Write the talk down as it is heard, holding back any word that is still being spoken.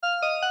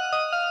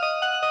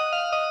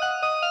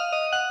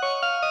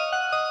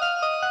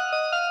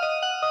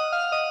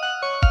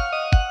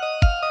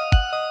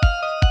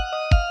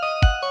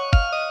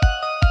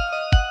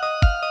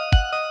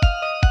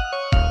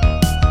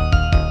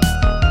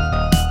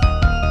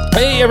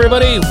Hey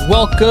everybody,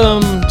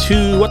 welcome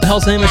to what the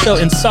hell's the name of the show?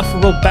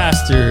 Insufferable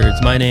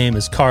Bastards. My name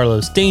is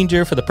Carlos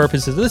Danger for the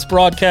purposes of this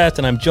broadcast,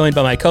 and I'm joined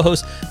by my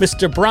co-host,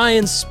 Mr.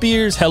 Brian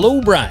Spears. Hello,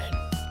 Brian.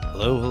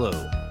 Hello.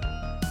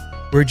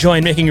 We're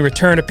joined making a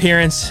return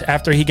appearance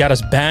after he got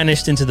us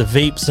banished into the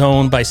vape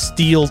zone by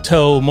Steel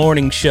Toe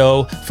Morning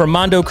Show. From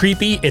Mondo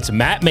Creepy, it's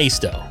Matt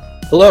Maisto.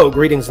 Hello,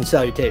 greetings and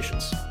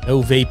salutations.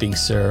 No vaping,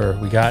 sir.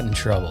 We got in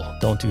trouble.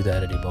 Don't do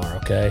that anymore,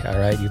 okay? All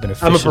right, you've been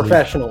officially... I'm a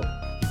professional.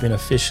 You've been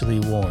officially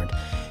warned.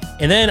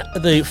 And then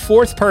the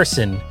fourth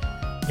person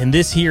in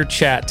this here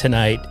chat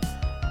tonight,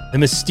 the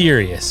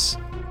mysterious,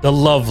 the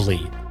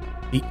lovely,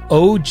 the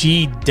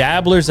OG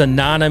Dabblers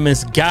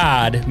Anonymous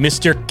God,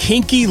 Mr.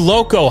 Kinky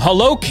Loco.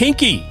 Hello,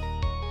 Kinky.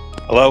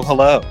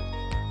 Hello.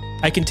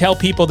 I can tell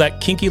people that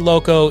Kinky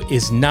Loco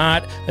is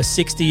not a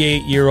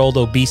 68-year-old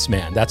obese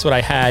man. That's what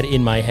I had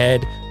in my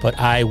head, but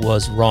I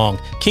was wrong.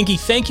 Kinky,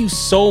 thank you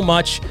so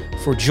much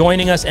for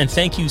joining us, and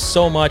thank you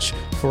so much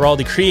for all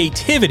the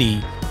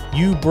creativity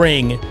you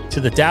bring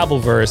to the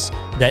Dabbleverse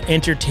that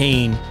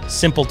entertain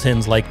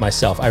simpletons like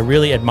myself. I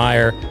really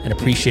admire and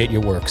appreciate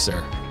your work,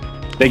 sir.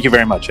 Thank you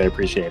very much. I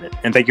appreciate it.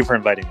 And thank you for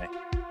inviting me.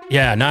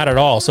 Yeah, not at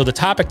all. So the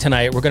topic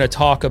tonight, we're going to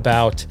talk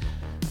about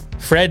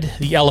Fred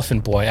the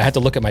Elephant Boy. I had to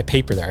look at my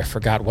paper there. I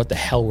forgot what the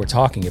hell we're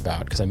talking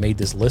about because I made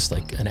this list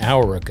like an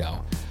hour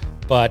ago.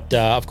 But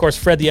of course,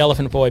 Fred the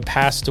Elephant Boy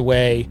passed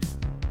away,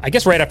 I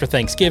guess right after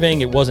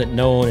Thanksgiving. It wasn't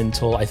known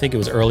until I think it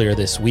was earlier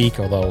this week,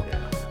 although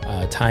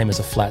time is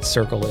a flat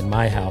circle in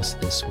my house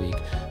this week.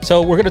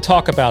 So we're going to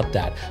talk about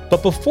that.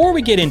 But before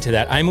we get into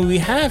that, I mean, we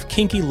have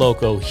Kinky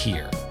Loco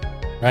here,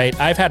 right?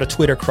 I've had a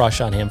Twitter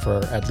crush on him for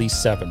at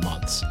least 7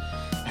 months.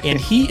 And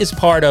he is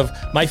part of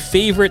my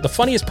favorite, the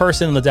funniest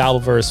person in the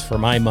Dabbleverse for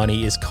my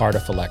money is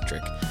Cardiff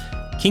Electric.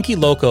 Kinky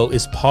Loco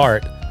is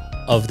part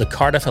of the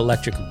Cardiff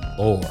Electric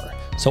lore.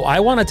 So I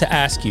wanted to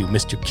ask you,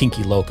 Mr.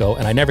 Kinky Loco,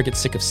 and I never get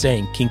sick of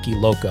saying Kinky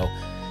Loco.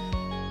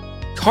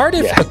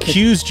 Cardiff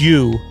accused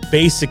you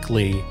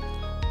basically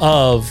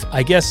of,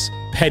 I guess,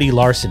 petty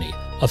larceny,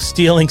 of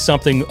stealing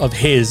something of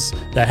his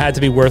that had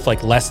to be worth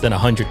like less than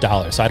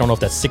 $100. So I don't know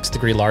if that's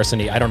 6th-degree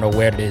larceny. I don't know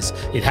where it is.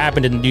 It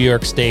happened in New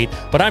York State.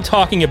 But I'm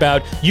talking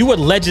about you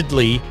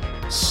allegedly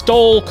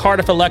stole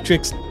Cardiff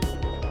Electric's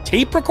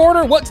tape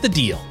recorder? What's the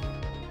deal?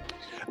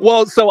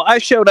 Well, so I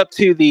showed up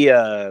to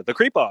the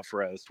Creep Off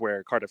roast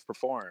where Cardiff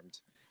performed.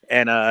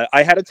 And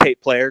I had a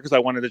tape player because I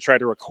wanted to try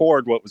to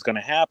record what was going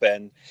to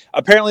happen.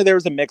 Apparently there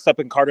was a mix-up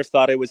and Cardiff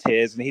thought it was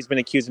his, and he's been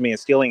accusing me of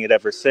stealing it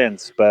ever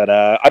since. But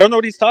I don't know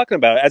what he's talking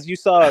about. As you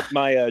saw,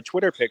 my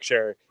Twitter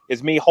picture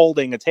is me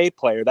holding a tape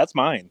player. That's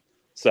mine.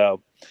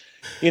 So,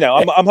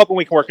 I'm hoping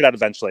we can work it out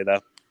eventually,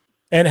 though.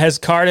 And has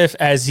Cardiff,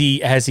 has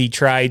he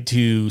tried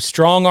to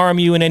strong arm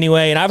you in any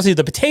way? And obviously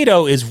the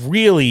potato is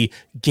really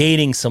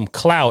gaining some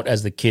clout,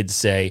 as the kids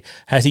say.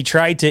 Has he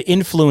tried to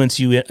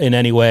influence you in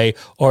any way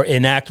or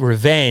enact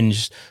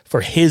revenge for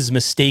his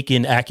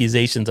mistaken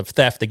accusations of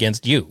theft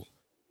against you?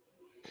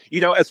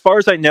 As far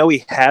as I know,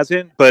 he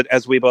hasn't. But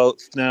as we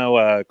both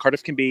know,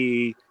 Cardiff he's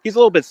a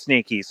little bit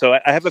sneaky. So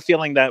I have a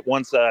feeling that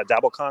once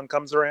DabbleCon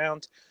comes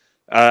around,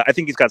 I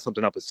think he's got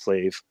something up his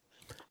sleeve.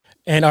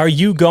 And are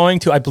you going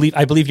to? I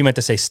believe you meant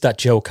to say Stut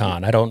Joe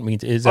Con. I don't mean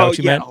to. Is that what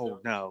you meant? Oh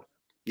no.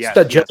 Yeah.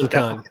 Stud John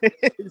Con.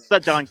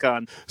 Stud John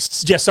Con.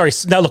 Yes. Sorry.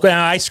 Now look,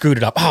 I screwed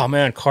it up. Oh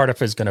man,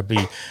 Cardiff is going to be.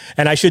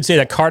 And I should say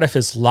that Cardiff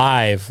is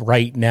live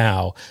right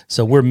now.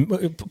 So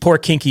poor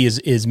Kinky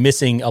is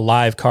missing a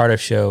live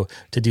Cardiff show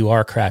to do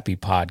our crappy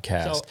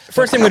podcast. So,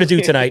 first thing we're going to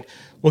do tonight.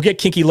 We'll get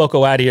Kinky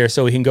Loco out of here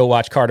so he can go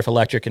watch Cardiff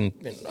Electric and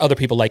other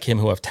people like him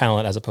who have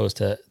talent as opposed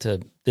to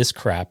this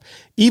crap.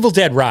 Evil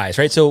Dead Rise,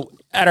 right? So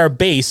at our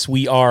base,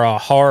 we are a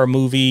horror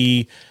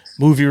movie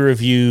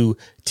review,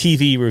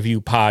 TV review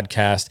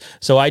podcast.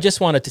 So I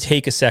just wanted to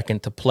take a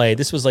second to play.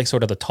 This was like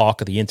sort of the talk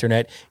of the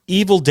internet.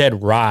 Evil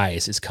Dead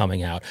Rise is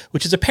coming out,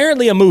 which is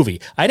apparently a movie.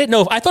 I didn't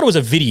know I thought it was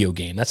a video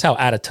game. That's how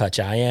out of touch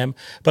I am.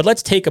 But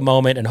let's take a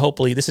moment and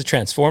hopefully this is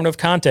transformative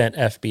content,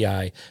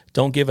 FBI.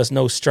 Don't give us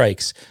no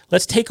strikes.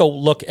 Let's take a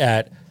look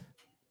at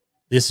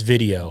this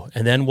video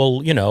and then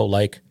we'll,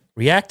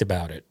 react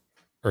about it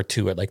or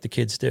to it like the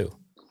kids do.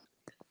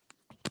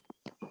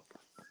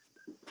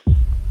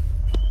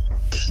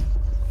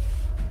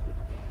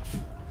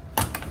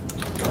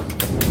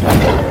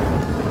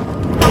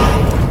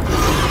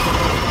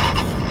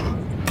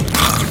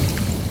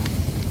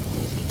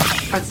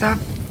 What's up,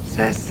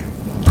 sis?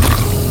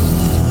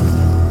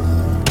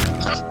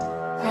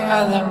 I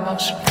had the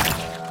most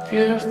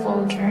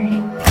beautiful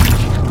dream.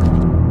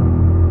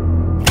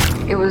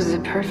 It was the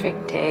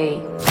perfect day.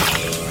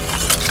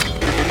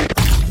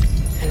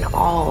 And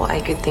all I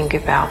could think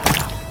about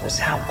was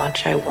how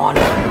much I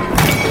wanted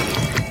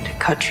to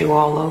cut you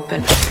all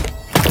open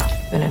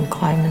and then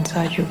climb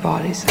inside your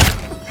bodies.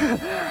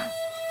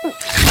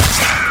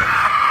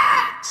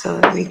 So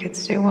that we could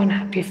stay one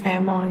happy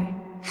family.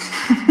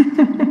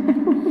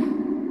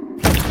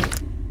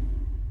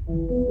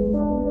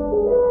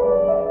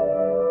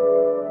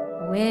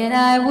 When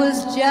I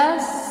was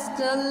just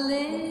a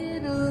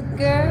little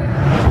girl,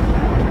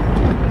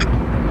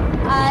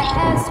 I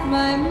asked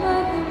my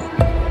mother.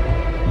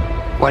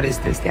 What is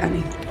this,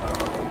 Danny?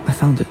 I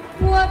found it.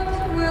 What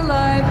will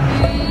I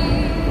be?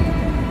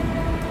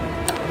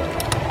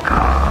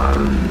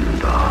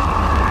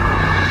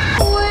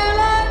 Will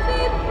I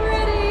be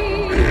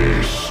pretty?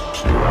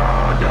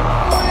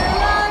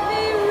 Will I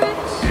be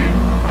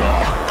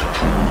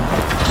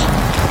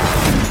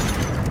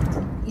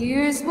rich?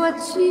 Here's what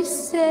she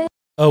said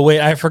Oh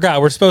wait, I forgot.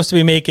 We're supposed to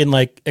be making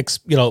like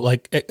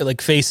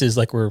like faces,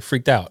 like we're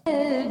freaked out.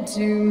 to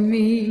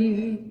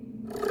me.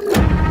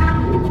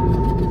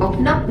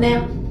 Open up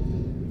now.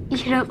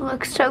 You don't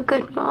look so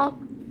good,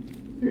 Mom.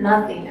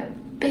 Nothing a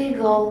big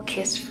old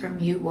kiss from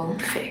you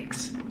won't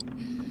fix.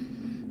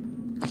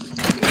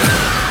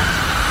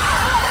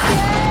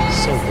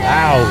 So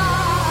loud.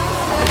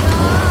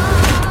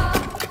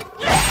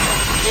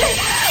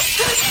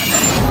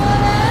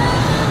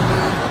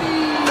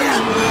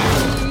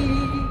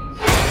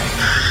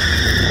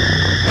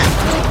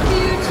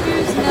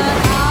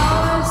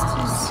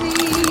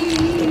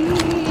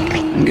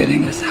 I'm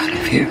getting us out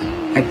of here.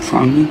 I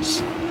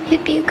promise.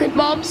 You'd be a good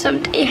mom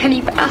someday,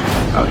 Honeybah.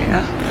 Oh,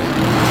 yeah?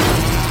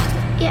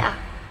 Yeah,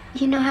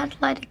 you know how to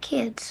lie to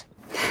kids.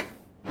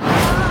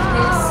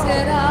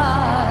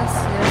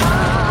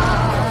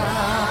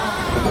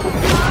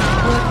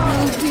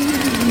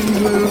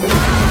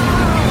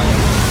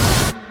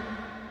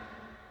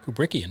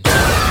 Kubrickian.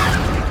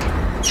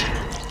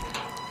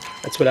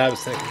 That's what I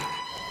was thinking.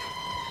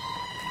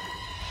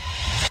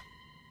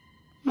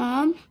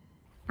 Mom?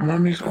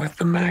 Mommy's with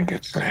the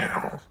maggots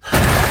now.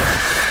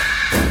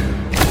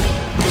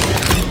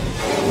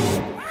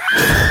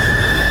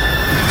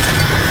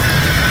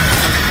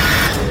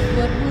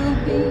 What will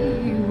be,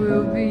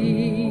 will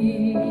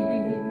be.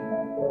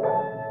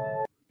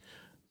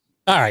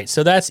 All right,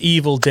 so that's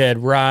Evil Dead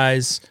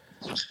Rise.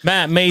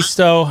 Matt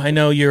Maisto, I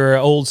know you're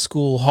an old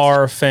school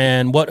horror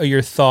fan. What are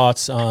your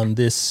thoughts on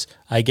this,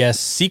 I guess,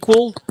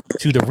 sequel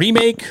to the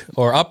remake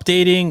or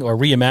updating or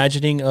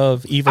reimagining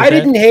of Evil Dead? I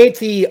didn't hate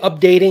the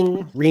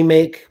updating,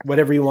 remake,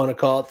 whatever you want to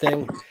call it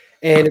thing.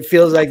 And it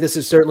feels like this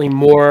is certainly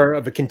more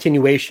of a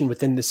continuation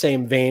within the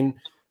same vein.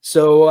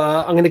 So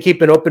I'm going to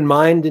keep an open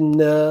mind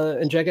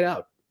and check it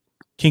out.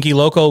 Kinky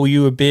Loco, are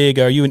you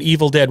an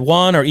Evil Dead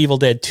 1 or Evil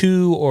Dead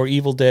 2 or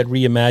Evil Dead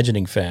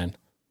reimagining fan?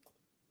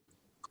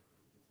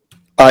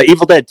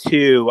 Evil Dead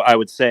 2, I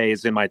would say,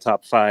 is in my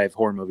top 5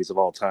 horror movies of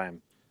all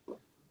time.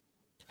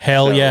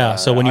 Hell yeah.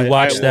 So when you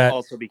watch that... I'll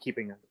also be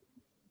keeping an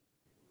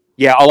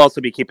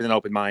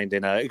open mind,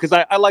 and because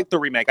I like the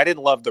remake. I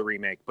didn't love the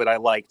remake, but I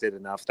liked it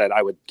enough that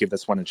I would give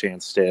this one a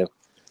chance too.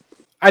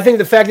 I think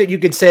the fact that you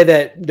could say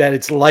that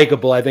it's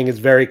likable, I think is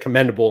very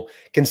commendable,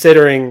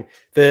 considering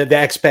the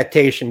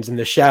expectations and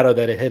the shadow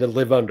that it had to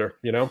live under,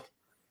 you know?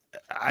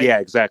 Yeah,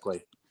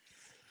 exactly.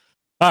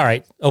 All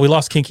right. Oh, we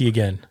lost Kinky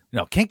again.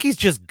 No, Kinky's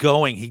just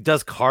going. He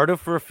does Cardiff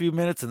for a few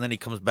minutes, and then he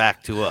comes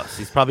back to us.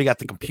 He's probably got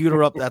the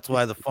computer up. That's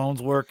why the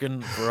phone's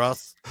working for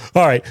us.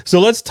 All right. So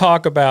let's go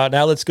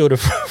to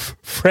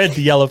Fred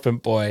the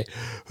Elephant Boy,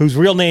 whose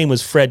real name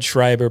was Fred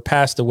Schreiber,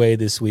 passed away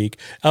this week.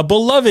 A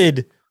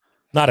beloved,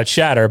 not a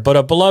chatter, but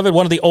a beloved,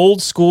 one of the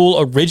old school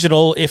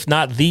original, if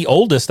not the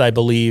oldest, I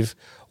believe,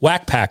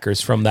 Whack Packers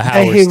from the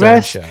Howard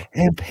Stern Show.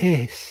 In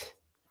peace.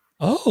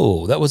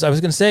 Oh, I was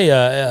going to say,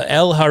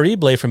 El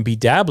Harible from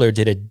Bedabbler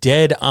did a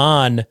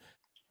dead-on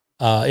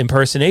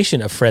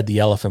impersonation of Fred the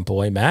Elephant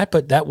Boy, Matt,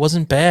 but that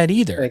wasn't bad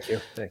either. Thank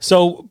you.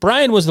 So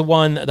Brian was the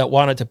one that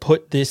wanted to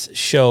put this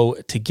show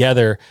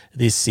together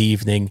this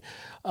evening.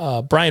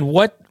 Brian,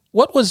 what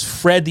was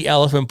Fred the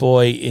Elephant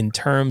Boy in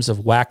terms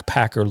of Whack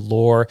Packer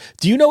lore?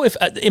 Do you know if,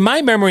 in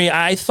my memory,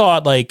 I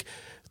thought like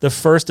the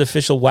first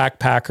official Whack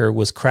Packer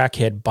was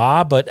Crackhead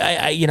Bob, but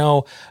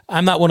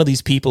I'm not one of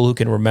these people who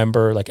can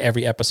remember like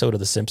every episode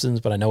of The Simpsons,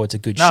 but I know it's a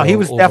good show. No, he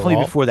was definitely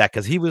overall. before that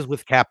because he was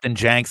with Captain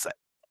Janks.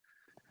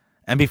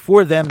 And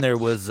before them, there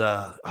was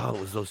it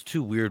was those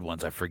two weird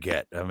ones. I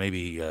forget.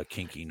 Maybe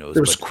Kinky knows.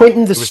 There was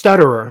Quentin the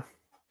Stutterer.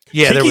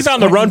 Yeah, Kinky's on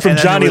the run from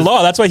Johnny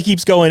Law. That's why he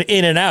keeps going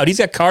in and out. He's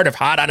got Cardiff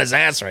hot on his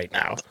ass right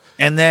now.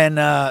 And then,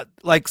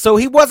 so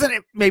he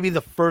wasn't maybe the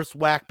first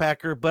Whack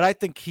Packer, but I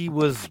think he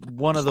was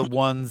one of the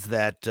ones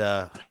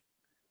that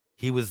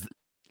he was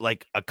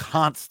like a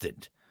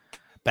constant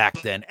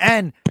back then.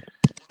 And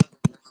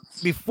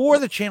before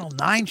the Channel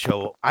 9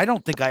 show, I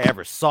don't think I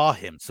ever saw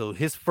him. So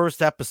his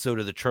first episode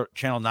of the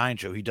Channel 9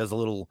 show, he does a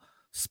little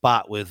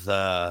spot with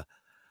Sam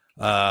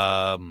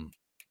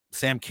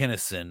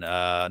Kinison,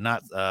 I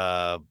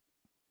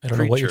don't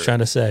know what you're trying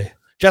to say.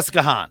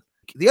 Jessica Hahn.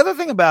 The other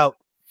thing about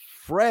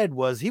Fred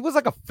was he was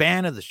like a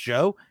fan of the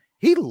show.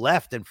 He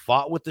left and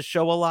fought with the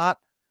show a lot.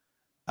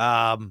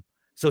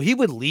 So he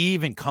would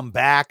leave and come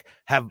back,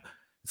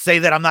 say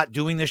that I'm not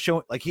doing this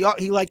show. Like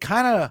he like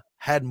kind of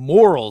had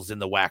morals in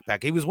the Whack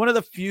Pack. He was one of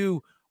the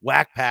few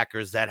Whack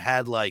Packers that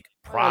had like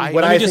pride.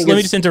 Let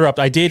me just interrupt.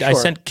 I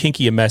sent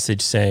Kinky a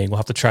message saying we'll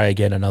have to try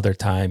again another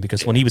time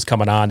because when he was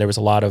coming on, there was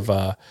a lot of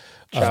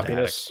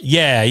choppiness.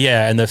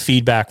 Yeah, and the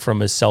feedback from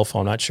his cell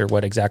phone. Not sure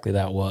what exactly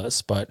that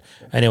was, but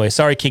anyway,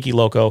 sorry, Kinky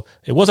Loco.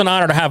 It was an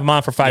honor to have him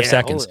on for 5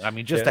 seconds.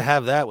 To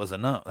have that was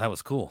enough. That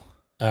was cool.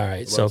 All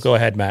right. So go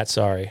ahead, Matt.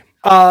 Sorry.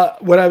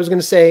 What I was going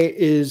to say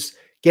is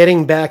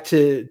getting back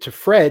to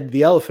Fred,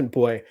 the Elephant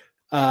Boy.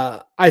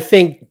 I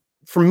think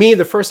for me,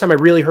 the first time I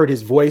really heard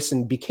his voice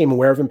and became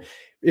aware of him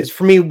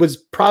was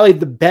probably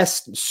the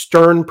best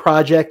Stern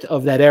project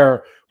of that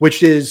era,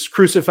 which is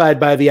Crucified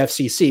by the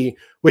FCC,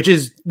 which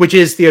is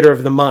Theater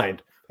of the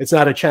Mind. It's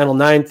not a Channel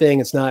 9 thing.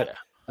 It's not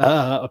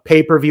a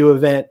pay-per-view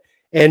event.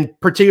 And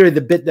particularly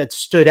the bit that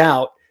stood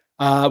out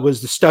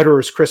was the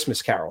Stutterer's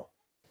Christmas Carol.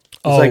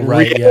 It's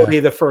really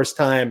the first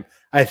time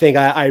I think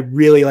I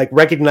really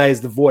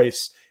recognized the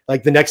voice.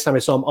 Like the next time I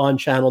saw him on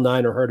Channel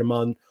 9 or heard him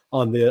on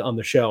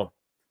the show.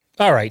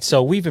 All right,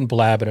 so we've been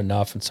blabbing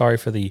enough, and sorry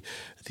for the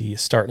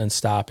starting and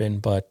stopping,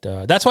 but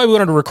that's why we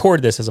wanted to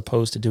record this as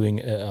opposed to doing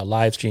a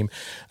live stream.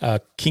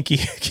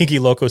 Kinky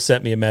Loco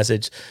sent me a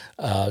message.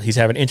 He's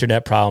having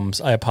internet problems.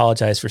 I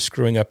apologize for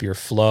screwing up your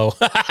flow.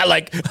 I'm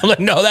like,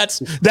 no, that's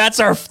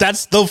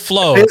the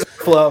flow. It's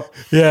flow.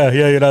 Yeah,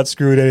 you're not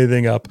screwing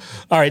anything up.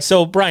 All right,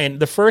 so Brian,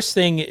 the first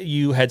thing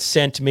you had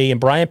sent me, and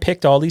Brian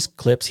picked all these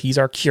clips. He's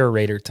our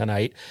curator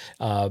tonight.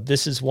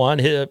 This is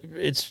one.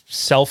 It's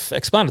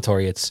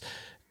self-explanatory. It's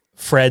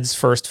Fred's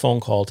first phone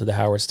call to the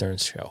Howard Stern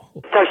show.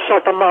 Just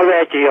shut on my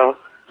radio.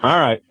 All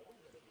right.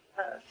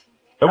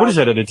 What is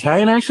that, an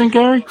Italian accent,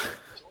 Gary?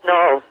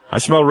 No. I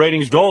smell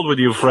ratings gold with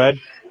you, Fred.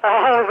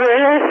 Oh,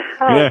 really?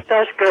 Oh, Yeah.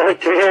 That's good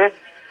to hear.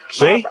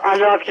 See? I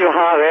love you,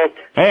 Howard.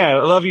 Hey, I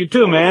love you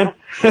too, man.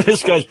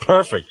 This guy's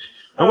perfect.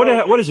 And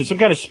what is it, some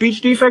kind of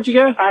speech defect you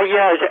got?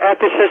 Yes,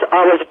 ever since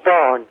I was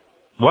born.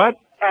 What?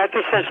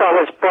 Ever since I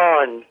was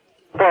born,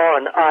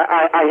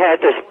 I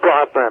had this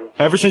problem.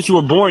 Ever since you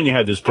were born, you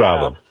had this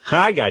problem.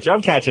 I got you.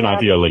 I'm catching on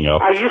to your lingo.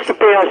 I used to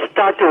be a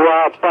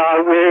stutterer,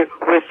 but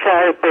with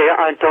therapy,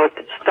 I don't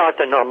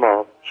stutter no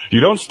more. You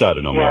don't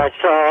stutter no more. Yeah,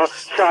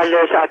 so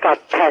I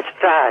got past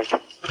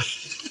that.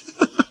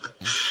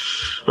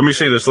 Let me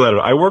see this letter.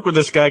 I work with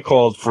this guy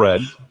called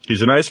Fred.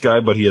 He's a nice guy,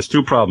 but he has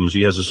two problems.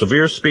 He has a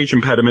severe speech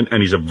impediment,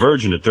 and he's a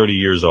virgin at 30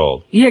 years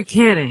old. You're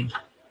kidding.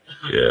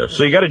 Yeah.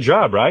 So you got a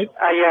job, right?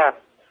 Yeah.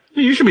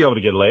 You should be able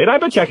to get laid. I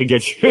bet you I could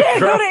get you. Yeah,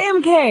 go to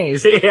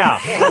MK's. Yeah.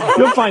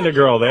 You'll find a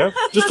girl there.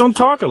 Just don't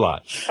talk a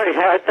lot.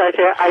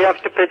 I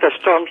have to be the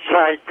storm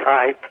side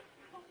type.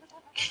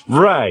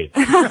 Right.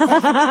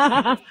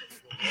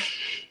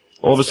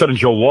 All of a sudden,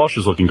 Joe Walsh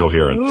is looking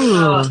coherent.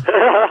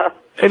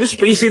 Hey,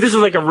 you see, this is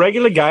like a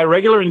regular guy,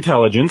 regular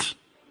intelligence.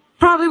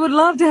 Probably would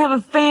love to have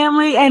a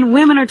family, and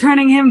women are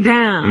turning him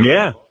down.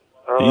 Yeah.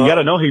 You got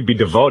to know he'd be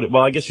devoted.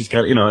 Well, I guess he's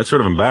kind of, it's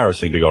sort of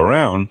embarrassing to go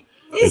around.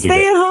 You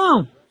stay at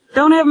home.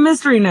 Don't have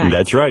mystery night.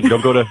 That's right.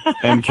 Don't go to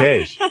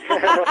MK's. Yeah,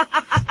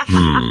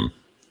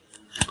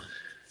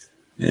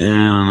 I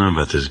don't know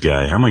about this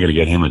guy. How am I going to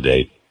get him a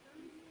date?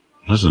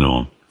 Listen to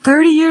him.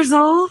 30 years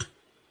old?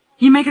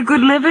 You make a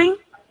good living?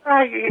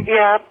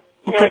 Yeah.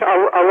 Okay.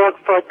 I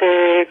work for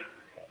the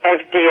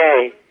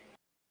FDA.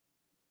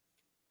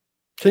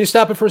 Can you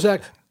stop it for a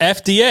sec?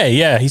 FDA,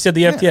 yeah. He said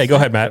the FDA. Go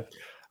ahead, Matt.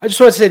 I just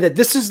want to say that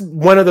this is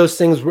one of those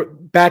things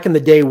back in the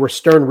day where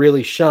Stern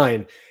really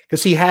shined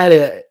because he had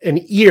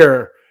an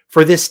ear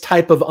for this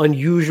type of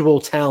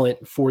unusual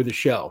talent for the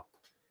show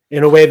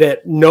in a way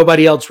that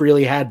nobody else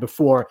really had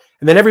before.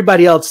 And then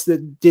everybody else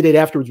that did it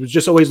afterwards was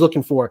just always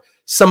looking for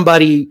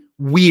somebody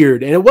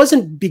weird. And it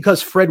wasn't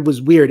because Fred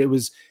was weird. It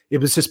was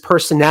his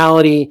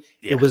personality.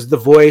 Yeah. It was the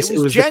voice. It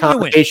was the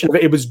combination of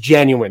it. It was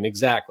genuine.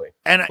 Exactly.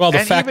 And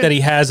the fact that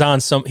he has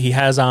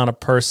on a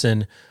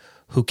person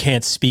who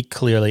can't speak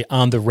clearly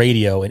on the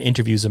radio and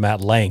interviews him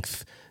at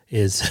length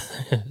is,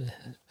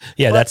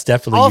 that's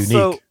definitely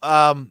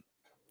unique.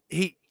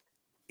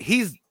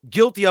 He's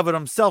guilty of it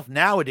himself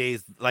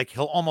nowadays. Like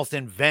he'll almost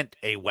invent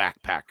a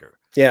whackpacker.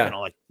 Yeah.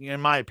 Like in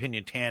my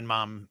opinion, Tan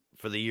Mom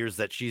for the years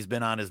that she's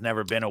been on has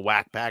never been a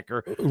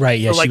whackpacker. Right.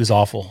 Yeah. So she was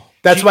awful.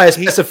 That's why I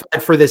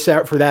specified for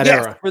that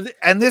era.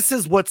 And this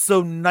is what's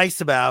so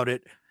nice about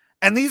it.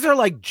 And these are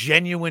like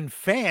genuine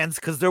fans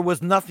because there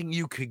was nothing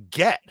you could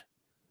get.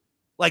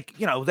 Like,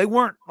 they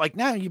weren't like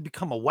now you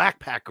become a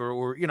whackpacker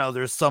or,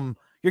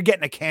 you're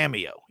getting a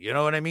cameo. You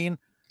know what I mean?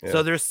 Yeah.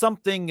 So there's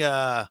something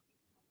a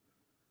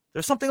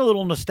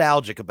little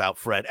nostalgic about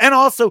Fred. And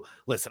also,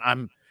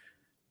 listen,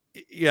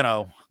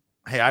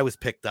 hey, I was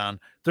picked on.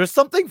 There's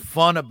something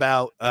fun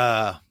about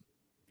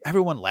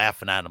everyone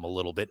laughing at him a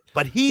little bit,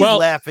 but he's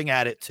laughing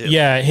at it too.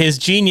 Yeah, his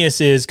genius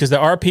is because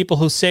there are people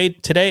who say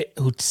today,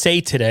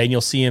 and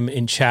you'll see him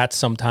in chat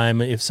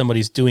sometime if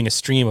somebody's doing a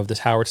stream of this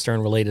Howard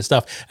Stern related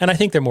stuff. And I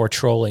think they're more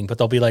trolling, but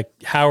they'll be like,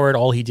 Howard,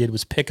 all he did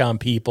was pick on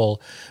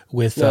people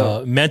with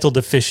mental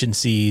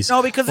deficiencies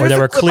or that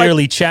were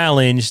clearly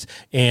challenged.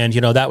 And,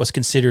 that was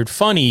considered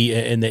funny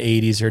in the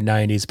 80s or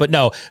 90s. But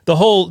no, the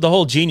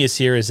whole genius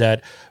here is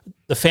that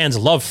the fans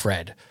love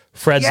Fred.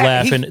 Fred's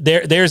laughing.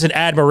 There's an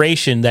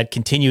admiration that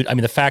continued. I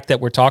mean, the fact that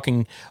we're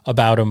talking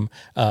about him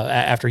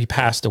after he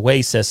passed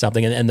away says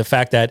something. And the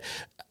fact that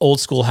old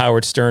school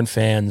Howard Stern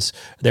fans,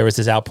 there was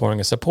this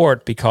outpouring of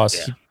support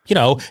because,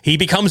 he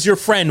becomes your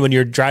friend when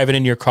you're driving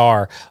in your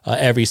car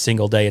every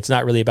single day. It's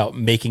not really about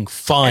making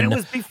fun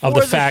of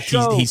the fact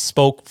he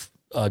spoke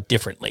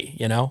differently,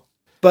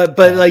 But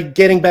like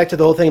getting back to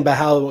the whole thing about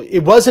how it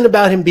wasn't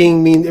about him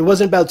being mean. It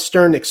wasn't about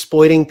Stern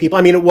exploiting people.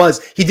 I mean, it was.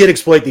 He did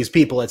exploit these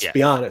people. Let's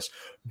be honest.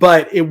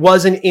 But it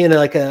wasn't in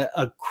like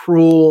a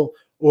cruel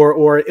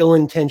or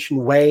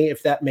ill-intentioned way,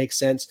 if that makes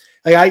sense.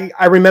 Like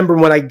I remember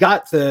when I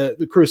got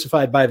the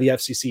Crucified by the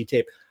FCC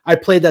tape, I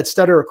played that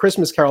Stutter a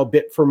Christmas Carol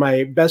bit for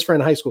my best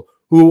friend in high school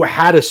who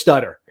had a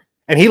stutter,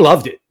 and he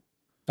loved it.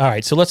 All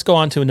right, so let's go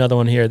on to another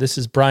one here. This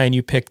is Brian.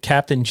 You picked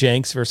Captain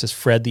Jenks versus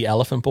Fred the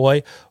Elephant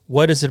Boy.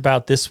 What is it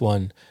about this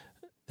one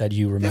that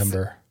you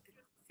remember?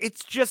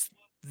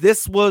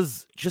 This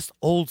was just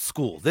old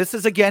school. This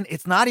is, again,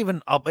 it's not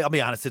even, I'll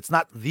be honest, it's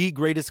not the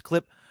greatest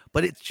clip,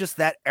 but it's just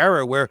that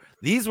era where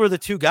these were the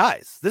two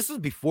guys. This was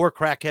before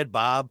Crackhead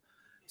Bob.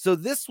 So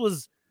this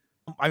was,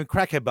 I mean,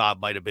 Crackhead Bob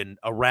might have been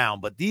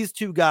around, but these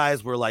two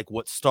guys were like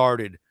what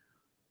started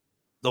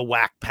the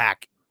Whack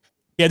Pack.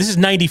 Yeah, this is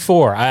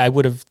 94. I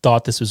would have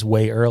thought this was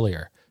way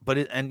earlier.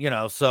 But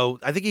so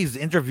I think he's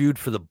interviewed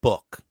for the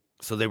book.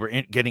 So they were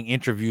getting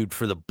interviewed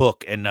for the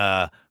book, and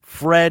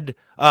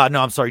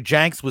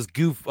Jenks was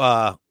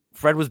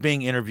Fred was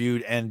being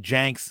interviewed, and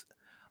Jenks,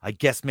 I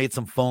guess, made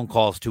some phone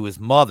calls to his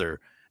mother,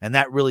 and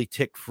that really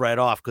ticked Fred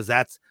off, because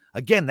that's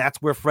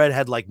where Fred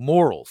had like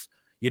morals.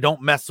 You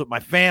don't mess with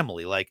my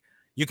family. Like,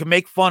 you can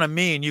make fun of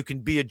me and you can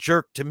be a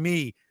jerk to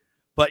me,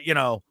 but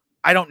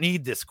I don't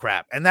need this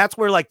crap. And that's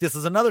where, like, this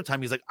is another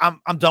time he's like,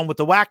 I'm done with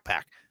the Whack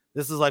Pack.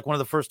 This is like one of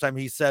the first time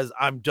he says,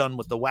 I'm done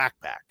with the Whack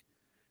Pack.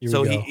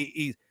 So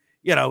he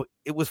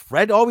it was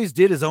Fred always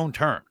did his own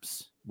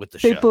terms with the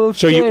show.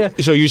 So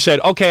you said,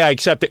 okay, I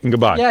accept it and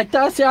goodbye. Yeah,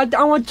 that's it.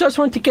 I just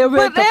want to get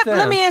rid of that.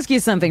 Let me ask you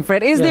something,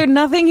 Fred. Is there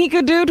nothing he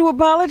could do to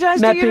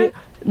apologize to you?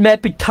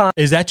 Maybe time.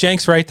 Is that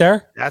Jenks right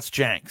there? That's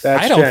Jenks.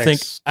 I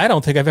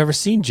don't think I've ever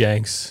seen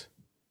Jenks.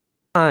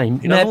 Time.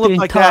 He doesn't look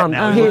like that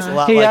now. He looks a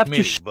lot like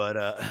me,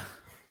 but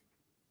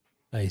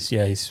nice.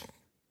 Yeah,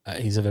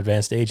 he's of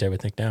advanced age, I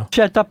would think now.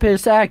 Shut up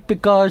his act,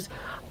 because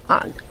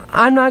I'm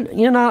not,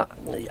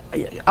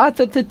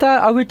 other than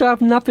that, I would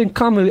have nothing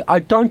common. I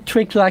don't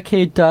drink like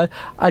he does.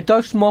 I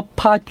don't smoke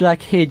pot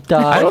like he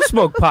does. I don't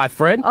smoke pot,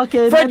 Fred.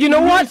 Okay, Fred, you know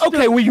what?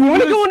 Okay, well, you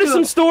want to go into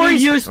some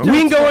stories? We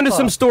can go into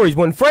some stories.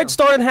 When Fred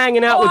started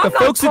hanging out with the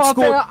folks at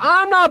school.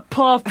 I'm not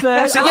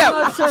perfect. Fred,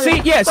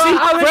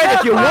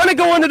 if you want to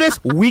go into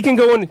this, we can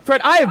go in.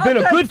 Fred, I have been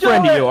a good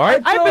friend to you, all right?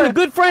 I've been a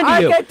good friend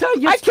to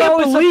you. I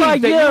can't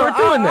believe that you are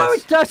doing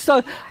this.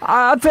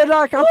 I feel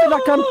like I'm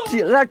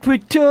like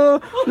with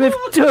two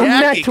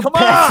Jackie, come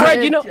on.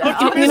 Fred, you know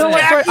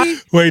what,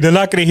 Fred? Wait, they're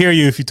not going to hear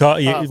you if you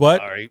talk. What?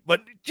 Sorry,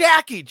 but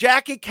Jackie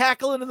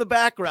cackling in the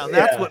background.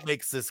 That's what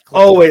makes this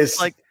clip.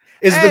 Always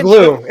is the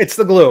glue. It's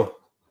the glue.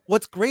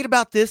 What's great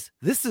about this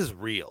is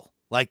real.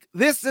 Like,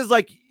 this is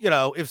like,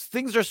 if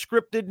things are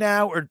scripted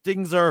now or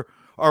things are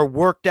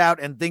worked out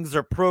and things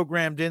are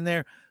programmed in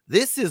there,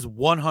 this is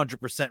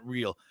 100%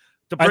 real.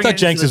 I thought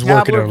Jenks is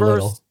working it a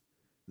little.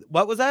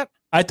 What was that?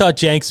 I thought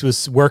Jenks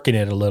was working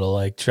it a little,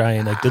 like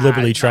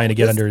deliberately trying to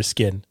get under his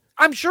skin.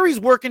 I'm sure he's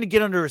working to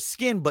get under his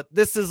skin, but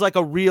this is like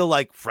a real,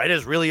 like, Fred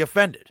is really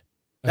offended.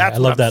 That's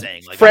what I'm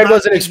saying. Like, Fred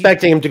wasn't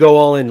expecting him to go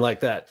all in like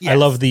that. Yes. I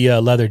love the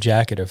leather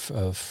jacket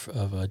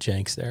of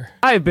Jenks there.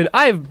 I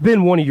have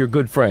been one of your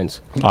good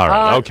friends. All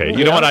right, okay.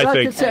 You know what I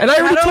think? And I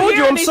already told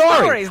you I'm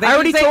sorry. I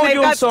already told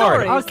you I'm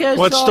sorry. Okay,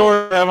 what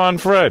story do I have on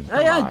Fred?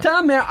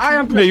 Tell me,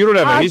 you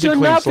don't have it. He's a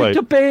clean slate.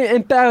 To be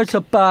embarrassed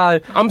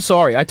about. I'm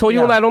sorry. I told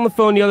you all that on the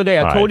phone the other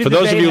day. I told you. For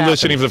those of you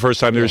listening for the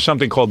first time, there's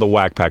something called the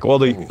Whack Pack. All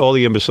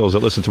the imbeciles that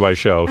listen to my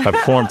show have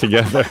formed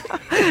together.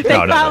 They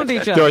found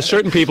each other. There are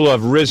certain people who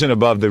have risen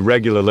above the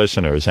regular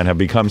listeners and have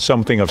become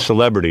something of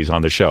celebrities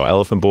on the show.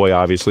 Elephant Boy,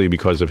 obviously,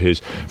 because of his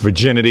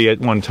virginity at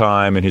one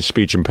time and his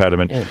speech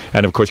impediment. Yeah.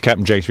 And, of course,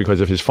 Captain Jenks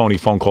because of his phony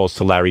phone calls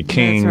to Larry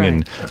King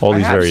and all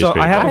these various people.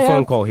 I have a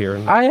phone call here.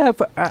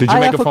 Did you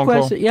make a phone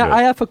call? Yeah,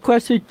 I have a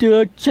question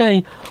to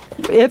Jane.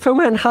 If and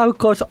when how it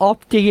goes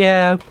off the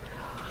air,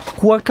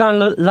 what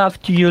kind of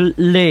life do you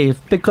live?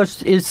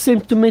 Because it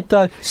seems to me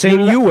that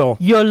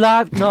your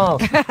life, no,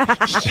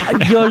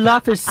 your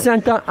life is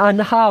centered on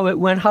how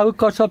it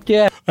goes up the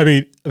air. I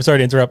mean, I'm sorry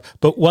to interrupt,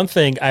 but one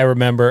thing I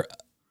remember,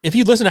 if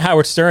you listen to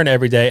Howard Stern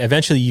every day,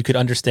 eventually you could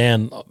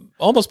understand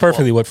almost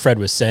perfectly what Fred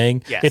was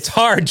saying. Yes. It's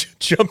hard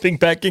jumping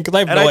back in because I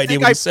have no idea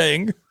what he's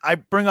saying. I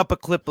bring up a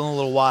clip in a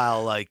little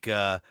while. Like,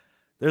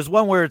 there's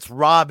one where it's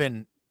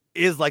Robin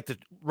is like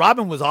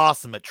Robin was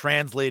awesome at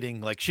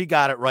translating. Like, she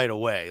got it right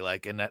away.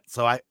 Like, and that,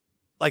 so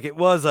it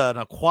was an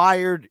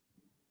acquired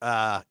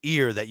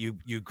ear that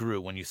you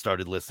grew when you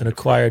started listening. An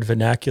acquired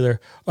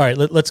vernacular. All right,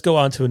 let's go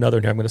on to another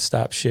one here. I'm going to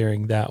stop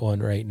sharing that one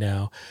right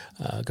now.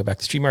 Go back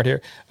to StreamYard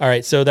here. All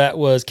right, so that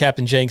was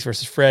Captain Jenks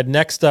versus Fred.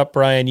 Next up,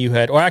 Brian, you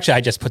had, or actually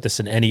I just put this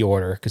in any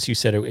order because you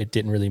said it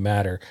didn't really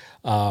matter.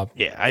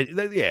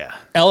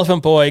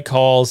 Elephant Boy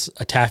calls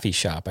a taffy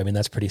shop. I mean,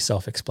 that's pretty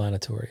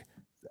self-explanatory.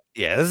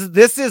 Yeah,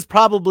 this is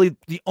probably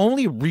the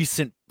only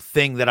recent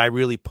thing that I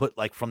really put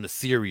like from the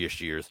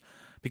serious years,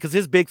 because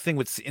his big thing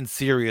in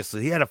serious,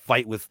 he had a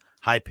fight with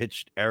High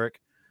Pitched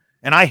Eric,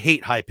 And I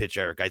hate High Pitch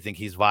Eric. I think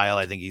he's vile.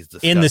 I think he's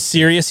disgusting. In the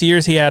serious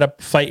years, he had a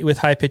fight with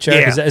High Pitch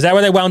Eric. Yeah. Is that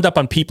where they wound up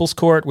on People's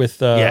Court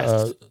with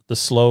Yes. the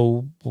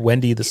slow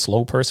Wendy, the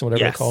slow person,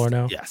 whatever Yes. they call her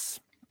now? Yes.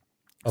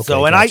 Okay,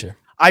 So, and gotcha.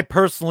 I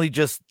personally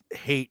just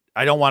hate.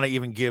 I don't want to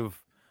even give.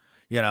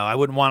 I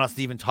wouldn't want us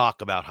to even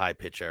talk about High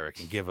Pitch Eric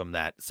and give him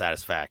that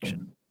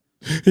satisfaction.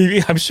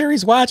 I'm sure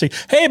he's watching.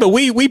 Hey, but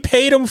we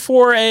paid him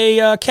for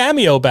a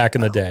cameo back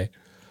in the day.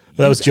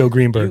 That was Joe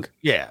Greenberg.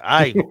 Yeah,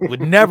 I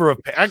would never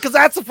have paid, because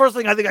that's the first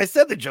thing I think I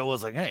said to Joe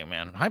was like, "Hey,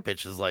 man, High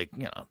Pitch is like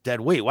dead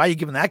weight. Why are you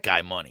giving that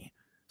guy money?"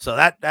 So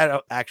that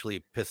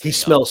actually pissed me off. He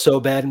smells so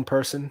bad in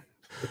person.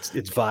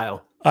 It's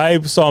vile. I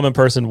saw him in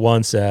person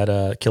once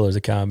at Killers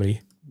of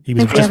Comedy. He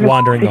was just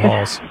wandering the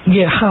halls.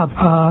 Yeah, Hub.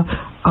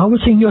 I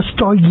was in your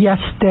store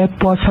yesterday,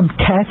 bought some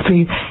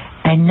taffy,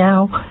 and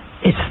now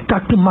it's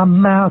stuck in my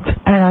mouth,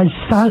 and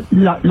I sound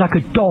like a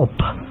dope.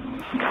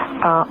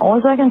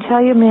 All I can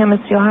tell you, ma'am, is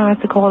you'll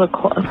have to call the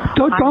court.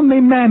 Don't call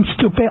me ma'am,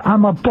 stupid.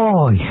 I'm a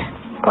boy.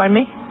 Pardon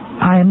me?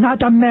 I am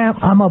not a ma'am.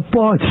 I'm a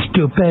boy,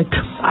 stupid.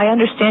 I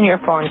understand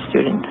you're a foreign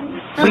student.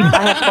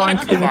 I have foreign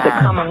students that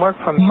come and work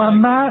for me.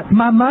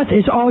 My mouth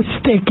is all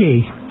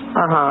sticky.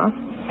 Uh-huh.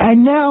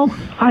 And now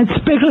I'm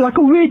speaking like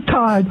a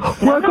retard.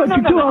 What could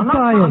you do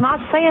about it? I'm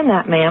not saying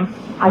that, ma'am.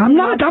 I'm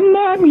not a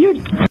ma'am.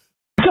 You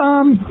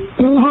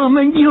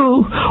woman,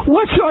 you.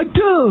 What should I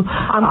do?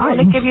 I'm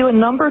going to give you a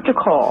number to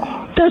call.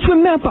 Just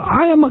remember,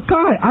 I am a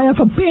guy. I have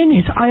a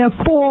penis. I have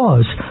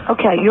balls.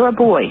 Okay, you're a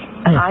boy.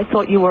 I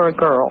thought you were a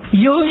girl.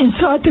 You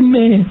insulted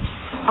me.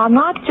 I'm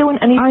not doing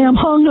anything. I am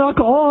hung like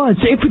ours.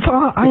 If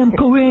I am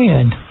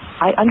Korean.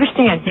 I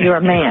understand you're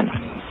a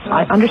man.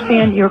 I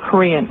understand you're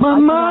Korean. My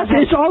mouth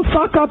is all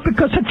fucked up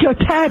because of your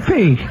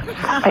taffy.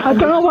 I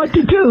don't know what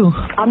to do.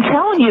 I'm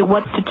telling you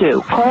what to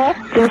do. Call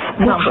this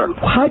number.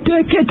 How do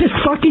I get this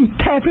fucking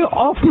taffy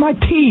off my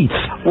teeth?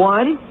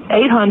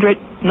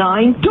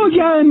 1-800-9. Don't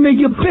yell at me,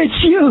 you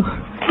bitch, you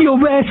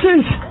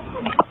racist.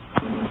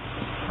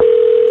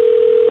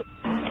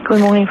 Good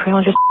morning,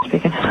 Freeland. Just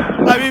speaking.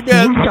 I mean,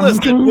 man,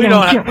 listen, we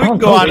can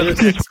go on to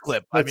the next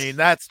clip. I mean,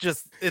 that's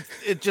just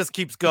it just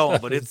keeps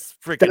going, but it's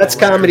freaking. That's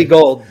hilarious. comedy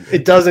gold.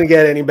 It doesn't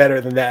get any better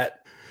than that.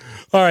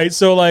 All right,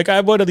 so like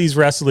I'm one of these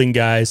wrestling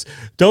guys.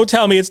 Don't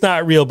tell me it's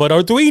not real,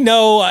 but do we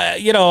know?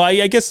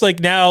 I guess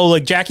like now,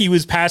 like Jackie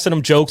was passing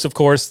him jokes, of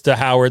course, to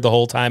Howard the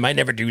whole time. I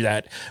never do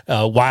that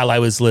while I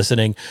was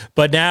listening,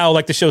 but now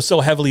like the show's so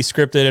heavily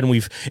scripted, and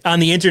we've on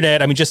the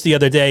internet. I mean, just the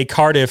other day,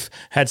 Cardiff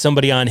had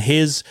somebody on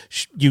his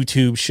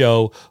YouTube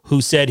show who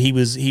said he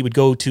would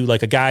go to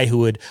like a guy who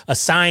would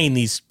assign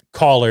these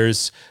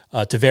callers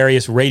to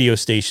various radio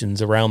stations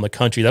around the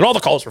country, that all the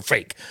calls were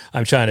fake.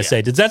 I'm trying to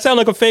say, does that sound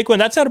like a fake one?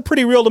 That sounded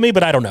pretty real to me,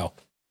 but I don't know.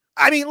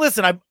 I mean,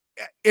 listen,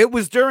 it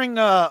was during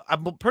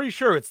I'm pretty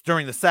sure it's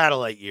during the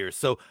satellite years.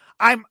 So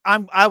I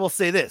will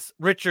say this,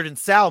 Richard and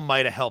Sal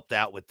might have helped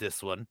out with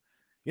this one.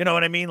 You know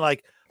what I mean?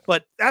 Like,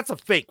 but that's a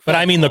fake. But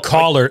I mean the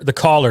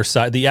caller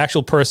side, the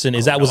actual person,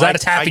 was that a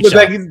taffy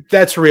shop?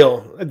 That's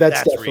real.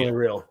 That's definitely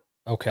real.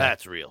 Okay.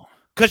 That's real.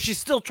 Because she's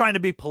still trying to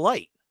be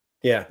polite.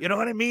 Yeah. You know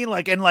what I mean?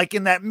 Like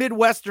in that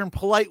Midwestern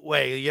polite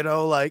way,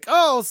 like,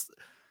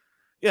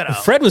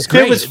 Fred was If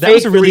great. it was That fake,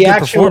 was a really the good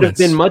reaction would have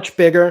performance. been much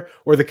bigger,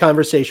 or the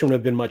conversation would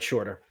have been much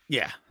shorter.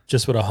 Yeah.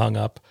 Just would have hung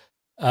up.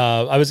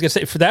 I was going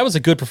to say, that was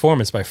a good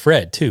performance by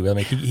Fred, too. I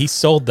mean, he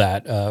sold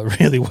that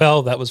really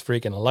well. That was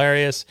freaking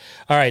hilarious.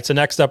 All right, so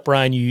next up,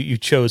 Brian, you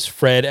chose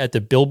Fred at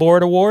the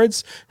Billboard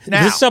Awards.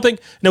 Now, is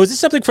this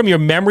something from your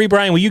memory,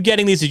 Brian? Were you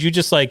getting these? Did you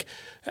just like,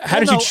 how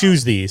did you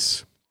choose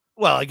these?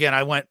 Well, again,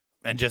 I went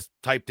and just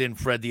typed in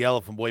Fred the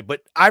Elephant Boy,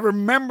 but I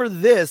remember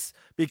this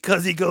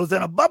because he goes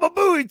in a Baba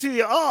Booey to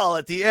you all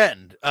at the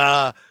end.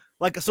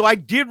 So I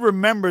did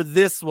remember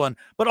this one,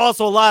 but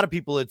also a lot of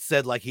people had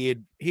said like he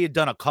had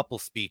done a couple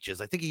speeches.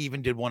 I think he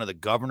even did one of the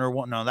governor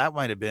one. No, that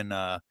might have been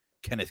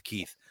Kenneth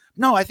Keith.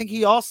 No, I think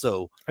he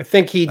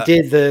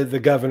did the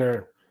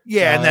governor.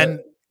 Yeah, and then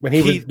when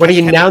he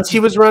announced he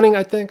was running,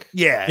 I think.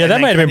 Yeah,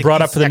 that might have been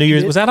brought up for the New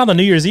Year's. Was that on the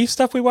New Year's Eve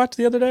stuff we watched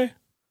the other day?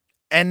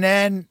 And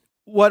then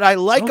what I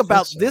like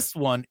about this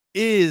one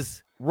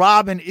is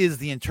Robin is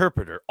the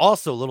interpreter.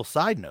 Also, a little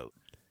side note,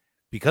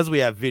 because we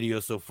have video,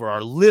 so for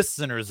our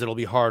listeners, it'll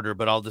be harder,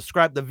 but I'll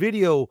describe the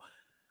video.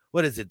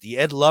 What is it? The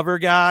Ed Lover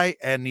guy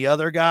and the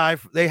other guy,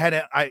 they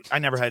had, I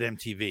never had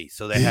MTV.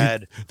 So they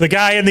had the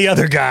guy and the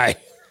other guy.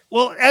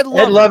 Well, Ed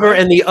Lover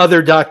and the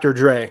other Dr.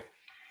 Dre.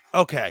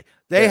 Okay.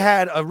 They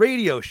had a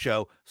radio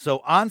show.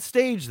 So on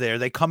stage there,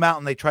 they come out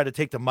and they try to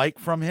take the mic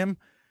from him.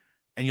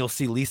 And you'll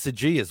see Lisa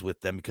G is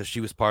with them because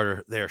she was part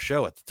of their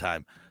show at the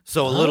time.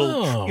 So a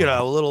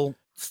little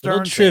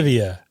Stern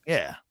trivia.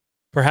 Yeah.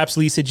 Perhaps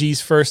Lisa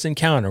G's first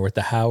encounter with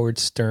the Howard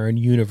Stern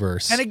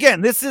universe. And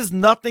again, this is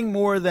nothing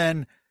more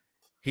than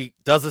he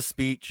does a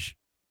speech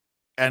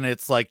and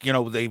it's like,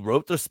 they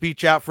wrote the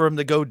speech out for him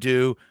to go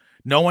do.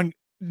 No one,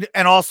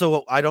 and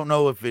also I don't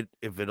know if it,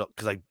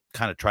 because I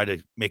kind of try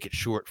to make it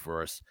short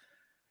for us.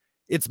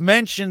 it's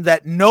mentioned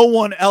that no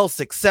one else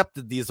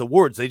accepted these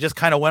awards. They just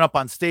kind of went up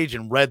on stage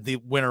and read the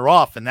winner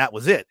off, and that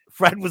was it.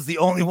 Fred was the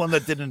only one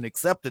that did an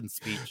acceptance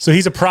speech. So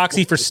he's a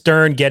proxy for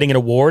Stern getting an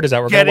award. Is that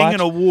what we're getting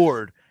gonna watch? an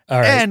award? All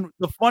right. And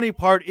the funny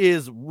part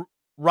is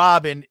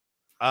Robin.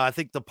 I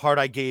think the part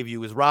I gave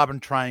you is Robin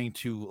trying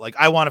to like.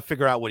 I want to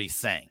figure out what he's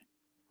saying.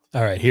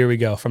 All right, here we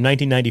go. From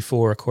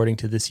 1994, according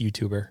to this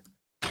YouTuber.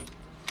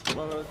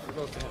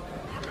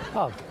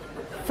 Oh,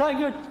 thank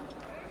you.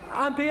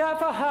 On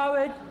behalf of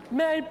Howard,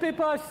 many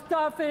people are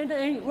starving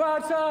in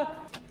Russia.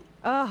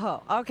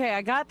 Oh, okay,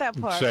 I got that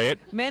part. Say it.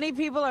 Many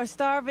people are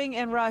starving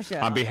in Russia.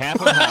 On behalf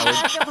of Howard. On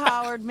behalf of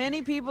Howard,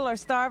 many people are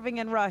starving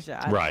in Russia.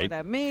 I don't know Right. what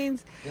that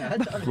means.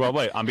 Well,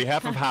 wait. On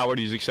behalf of Howard,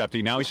 he's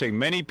accepting. Now he's saying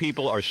many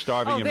people are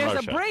starving in there's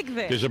Russia. a break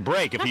there. There's a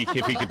break if he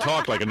could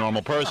talk like a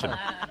normal person.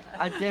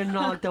 I didn't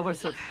know there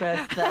was a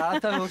first. I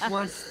thought it was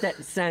one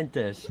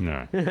sentence.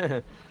 No.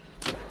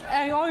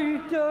 And all you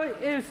do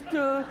is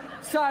to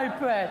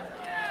celebrate.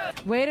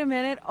 Wait a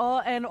minute.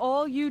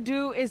 All you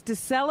do is to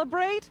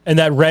celebrate? And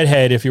that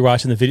redhead, if you're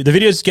watching the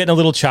video's getting a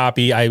little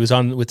choppy. I was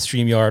on with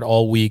StreamYard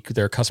all week.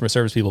 They're customer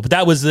service people. But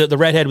that was the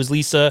redhead was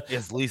Lisa.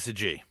 Yes, Lisa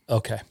G.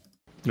 Okay.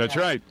 That's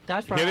right.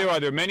 That's Here they are.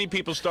 There are many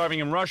people starving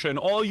in Russia, and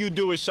all you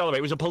do is celebrate.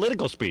 It was a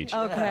political speech.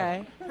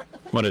 Okay.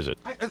 What is it?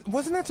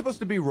 Wasn't that supposed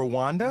to be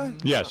Rwanda?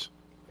 Yes.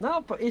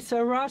 No, but it's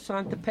a Russia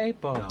on the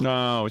paper.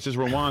 No, it says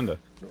Rwanda.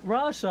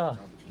 Russia.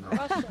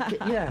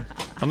 Yeah.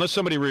 Unless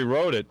somebody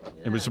rewrote it,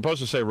 it was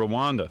supposed to say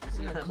Rwanda.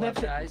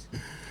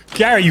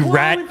 Gary, you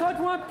rat. We don't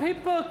want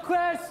people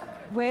crash.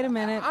 Wait a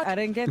minute. I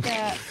didn't get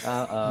that.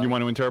 You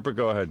want to interpret?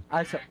 Go ahead.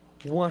 I said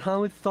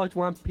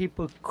 131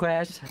 people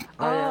crash.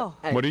 Oh.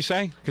 What did he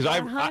say? Because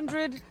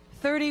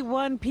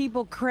 131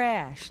 people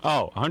crashed.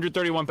 Oh,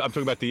 131. I'm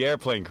talking about the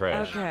airplane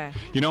crash. Okay.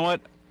 You know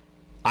what?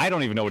 I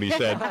don't even know what he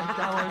said.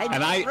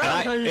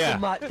 Yeah.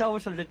 That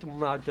was a little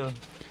muddled.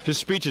 His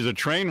speech is a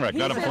train wreck,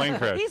 not a plane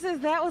crash. He says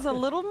that was a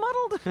little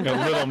muddled. A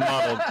little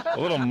muddled. A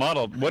little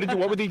muddled.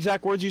 What were the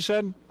exact words you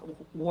said?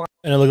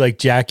 And it looked like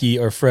Jackie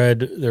or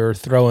Fred, they were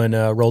throwing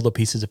rolled up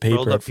pieces of paper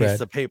Rolled at up Fred.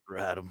 piece of paper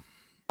at him.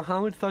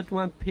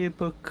 131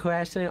 people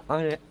crashing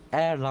on an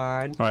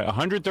airline. All right,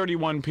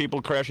 131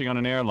 people crashing on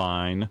an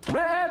airline.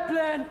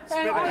 Airplane,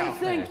 and all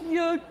thing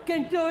you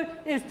can do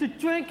is to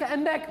drink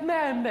and make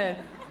merriment.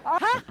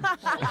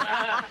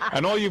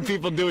 And all you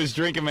people do is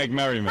drink and make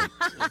merriment.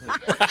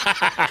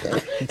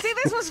 See,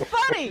 this was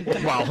funny.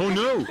 Wow, who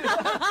knew?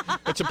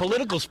 It's a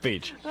political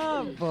speech.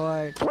 Oh,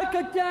 boy. I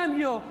condemn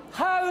you.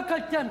 How I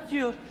condemn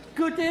you.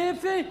 Good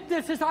evening.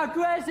 This is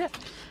aggressive.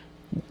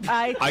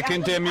 I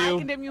condemn you. I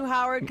condemn you,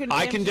 Howard.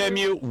 I condemn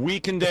you. We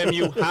condemn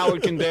you.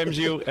 Howard condemns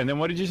you. And then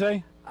what did you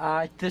say?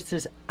 This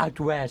is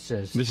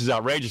outrageous. This is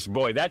outrageous.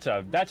 Boy, that's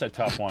a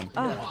tough one.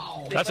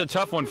 That's a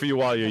tough one for you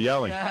while you're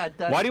yelling.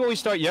 Why do you always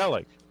start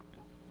yelling?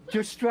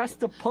 You stress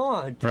the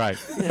point. Right.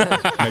 Make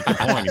the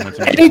point. You want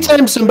to make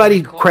Anytime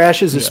somebody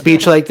crashes a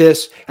speech like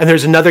this and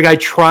there's another guy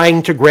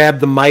trying to grab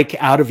the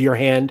mic out of your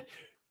hand,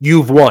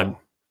 you've won.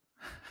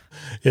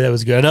 Yeah, that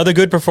was good. Another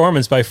good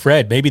performance by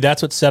Fred. Maybe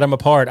that's what set him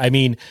apart. I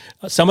mean,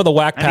 some of the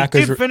whack And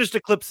packers. he did finish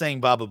the clip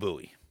saying Baba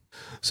Booey.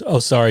 Oh,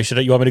 sorry.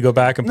 You want me to go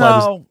back and play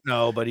this?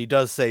 No, but he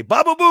does say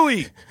Baba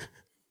Booey.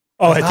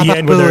 Oh, at the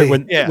end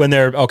when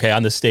they're okay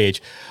on the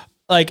stage.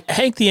 Like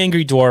Hank the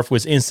Angry Dwarf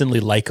was instantly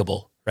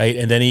likable, right?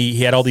 And then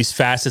he had all these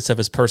facets of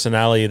his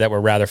personality that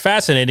were rather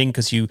fascinating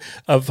because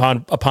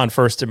upon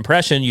first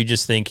impression, you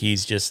just think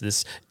he's just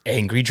this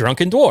angry,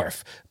 drunken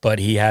dwarf. But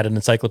he had an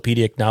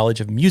encyclopedic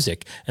knowledge of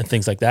music and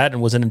things like that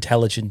and was an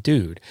intelligent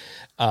dude.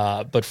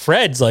 But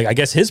Fred's, like, I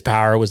guess his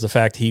power was the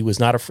fact he was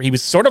he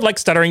was sort of like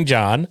Stuttering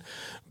John,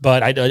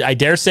 but I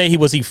dare say he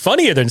was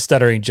funnier than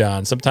Stuttering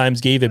John. Sometimes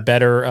gave a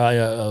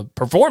better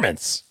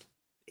performance.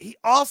 He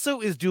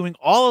also is doing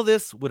all of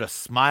this with a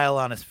smile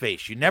on his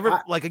face. You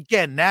never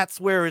again, that's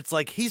where it's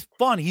like he's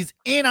fun. He's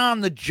in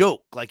on the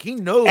joke. Like he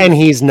knows. And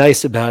he's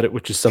nice about it,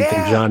 which is something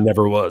John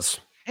never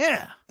was.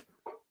 Yeah.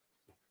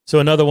 So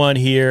another one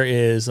here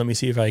is, let me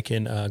see if I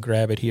can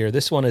grab it here.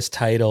 This one is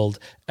titled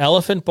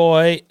Elephant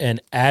Boy and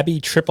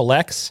Abby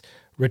XXX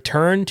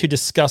Return to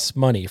Discuss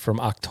Money from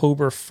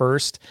October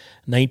 1st,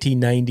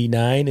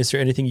 1999. Is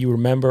there anything you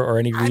remember or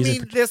any reason? I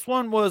mean, this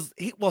one was,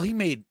 he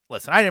made,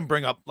 listen, I didn't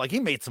bring up, he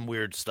made some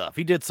weird stuff.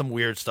 He did some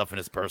weird stuff in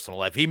his personal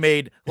life. He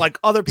made,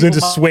 other people. Into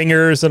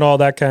swingers and all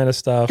that kind of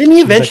stuff. Didn't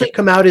he eventually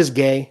come out as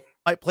gay?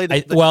 I played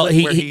the clip where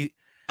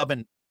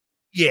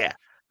yeah.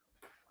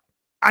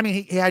 I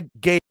mean, he had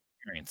gay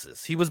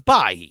experiences. He was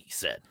bi, he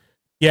said.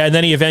 Yeah, and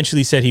then he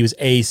eventually said he was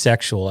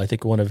asexual. I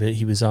think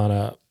he was on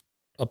a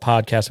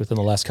podcast within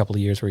the last couple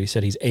of years where he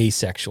said he's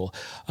asexual.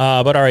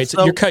 But all right,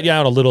 so you're cutting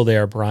out a little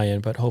there, Brian,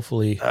 but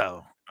hopefully.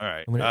 Oh, all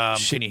right.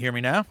 Can you hear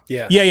me now?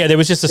 Yeah. Yeah. There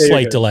was just a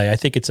slight delay. I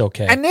think it's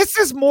okay. And this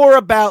is more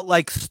about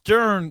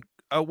Stern,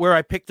 where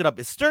I picked it up.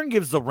 Is Stern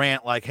gives the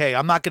rant hey,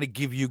 I'm not going to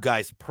give you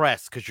guys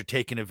press because you're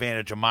taking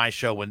advantage of my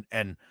show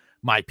and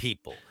my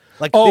people.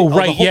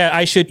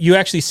 You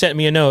actually sent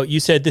me a note. You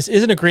said this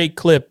isn't a great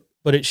clip,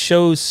 but it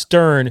shows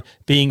Stern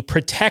being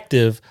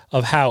protective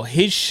of how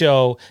his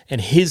show and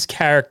his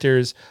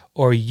characters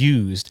or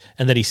used,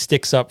 and that he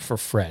sticks up for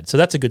Fred. So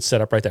that's a good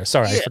setup right there.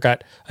 Sorry, I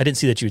forgot. I didn't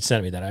see that you had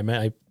sent me that.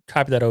 I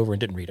copied that over and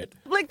didn't read it.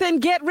 Like, then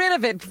get rid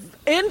of it.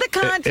 In the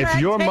contract,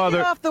 If your take mother-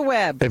 it off the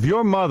web. If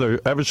your mother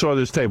ever saw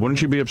this tape, wouldn't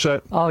she be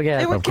upset? Oh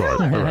yeah, It would Of course.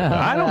 kill her. All right.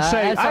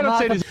 I don't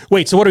say this.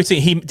 Wait, so what do we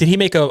see? Did he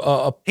make a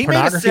He made a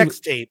pornography sex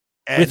tape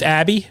with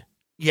Abby?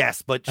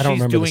 Yes, but I don't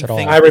she's remember doing this at all.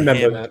 things. I to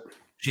remember him. that.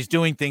 She's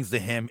doing things to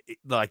him.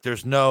 Like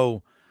there's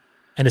no.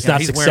 And it's you know, not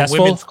he's successful?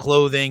 wearing women's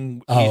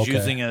clothing. Oh, He's okay.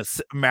 using a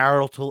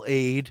marital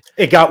aid.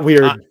 It got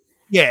weird.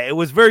 Yeah, it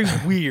was very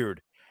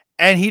weird,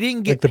 and he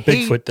didn't get Like the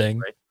paid Bigfoot thing.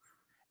 for it.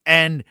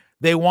 And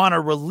they want to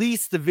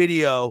release the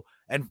video,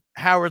 and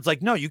Howard's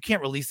like, "No, you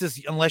can't release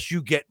this unless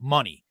you get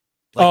money."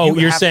 Like,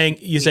 You're have saying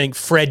to pay.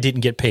 Fred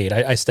didn't get paid.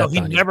 I No, stepped he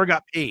on you. never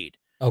got paid.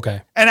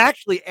 Okay. And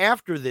actually,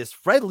 after this,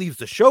 Fred leaves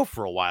the show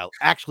for a while.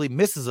 Actually,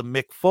 misses a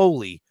Mick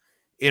Foley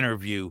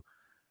interview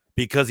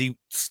because he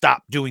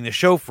stopped doing the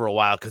show for a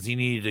while because he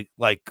needed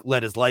to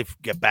let his life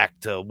get back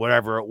to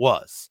whatever it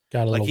was.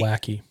 Got a little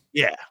wacky.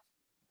 Yeah.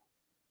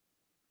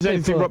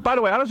 By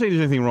the way, I don't say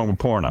there's anything wrong with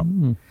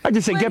porno. I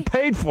just say get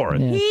paid for it.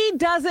 He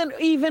doesn't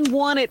even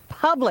want it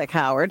public,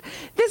 Howard.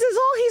 This is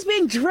all he's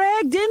being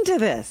dragged into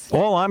this.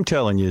 All I'm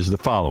telling you is the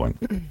following.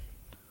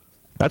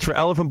 That's for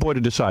Elephant Boy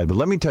to decide. But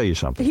let me tell you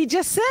something. He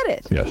just said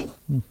it Yes.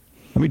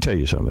 Let me tell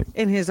you something.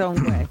 in his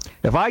own way.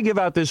 If I give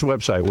out this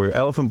website where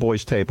Elephant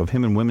Boy's tape of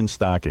him in women's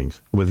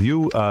stockings with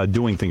you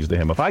doing things to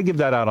him, if I give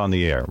that out on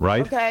the air,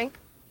 right? Okay.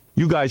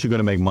 You guys are going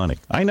to make money.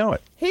 I know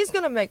it. He's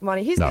going to make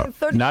money. He's No, getting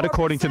 34%. not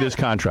according to this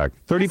contract.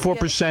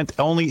 34%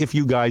 only if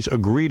you guys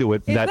agree to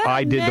it that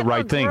I did the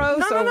right thing.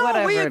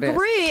 No, we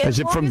agree. Is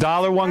it from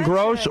 $1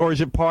 gross or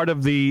is it part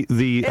of the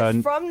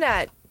It's from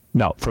net.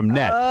 No, from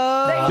net.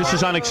 This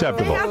is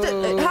unacceptable. They have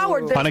to,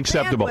 Howard, there's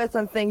Unacceptable. bandwidth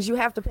and things you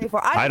have to pay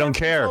for. I don't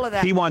care.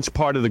 He wants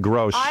part of the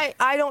gross. I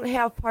don't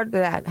have part of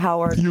that,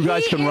 Howard. You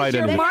guys can write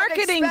Your in.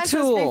 marketing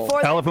tool.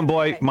 Elephant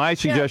Boy, my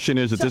suggestion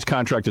is that this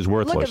contract is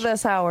worthless. Look at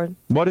this, Howard.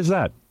 What is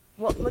that?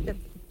 Well, look at.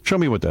 Show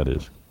me what that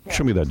is.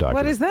 Show me that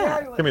document. What is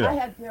that? Give me that. I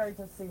had Barry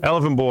to see.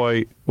 Elephant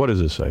Boy, what does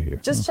this say here?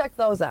 Just check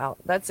those out.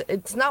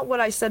 It's not what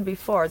I said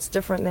before. It's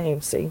different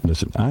names. See.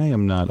 Listen, I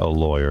am not a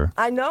lawyer.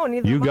 I know.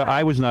 Neither. You am got.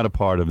 I was not a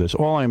part of this.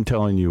 All I'm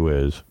telling you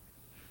is,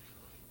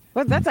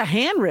 Well, that's a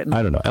handwritten.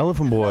 I don't know.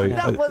 Elephant Boy.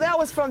 That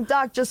was from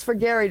Doc, just for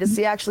Gary to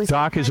see. Actually,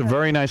 Doc is a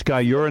very nice guy.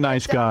 You're a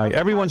nice guy.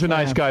 Everyone's a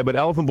nice guy, but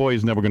Elephant Boy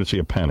is never going to see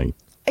a penny.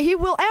 he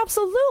will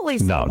absolutely.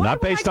 See. No, Why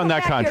not would I based come on that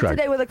back here contract.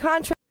 today with a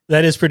contract.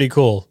 That is pretty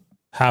cool.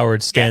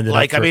 Howard standing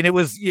Like, up. I mean,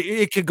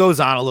 it goes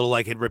on a little,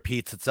 like it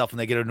repeats itself and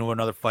they get into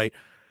another fight.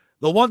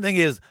 The one thing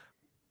is,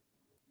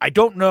 I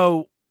don't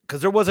know,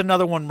 because there was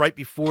another one right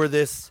before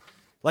this.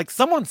 Like,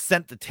 someone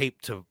sent the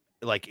tape to,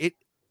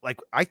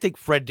 I think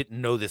Fred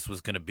didn't know this was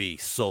going to be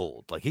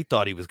sold. Like, he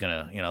thought he was going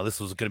to, this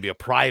was going to be a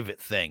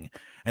private thing.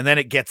 And then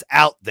it gets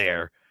out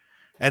there.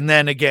 And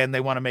then again,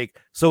 they want to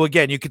so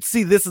again, you could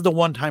see this is the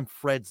one time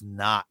Fred's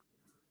not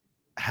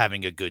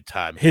having a good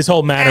time. His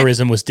whole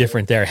mannerism was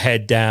different there.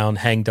 Head down,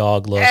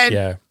 hangdog look.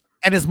 Yeah.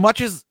 And as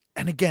much as,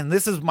 and again,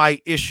 this is my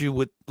issue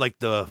with like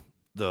the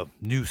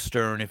new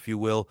Stern, if you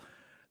will.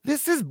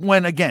 This is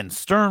when, again,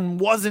 Stern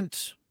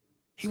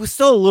he was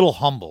still a little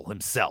humble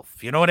himself.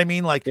 You know what I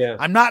mean? Like,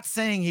 I'm not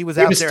saying he was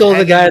out there. He was still the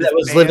hanging guy with that his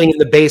was band. living in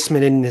the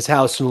basement in his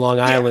house in Long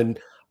Island,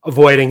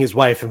 avoiding his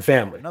wife and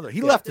family.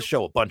 He left the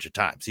show a bunch of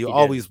times. He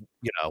always,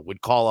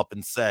 would call up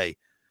and say,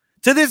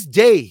 to this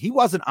day, he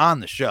wasn't on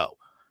the show.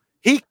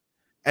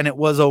 And it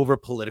was over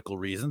political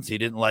reasons. He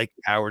didn't like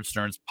Howard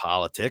Stern's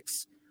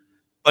politics,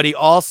 but he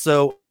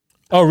also.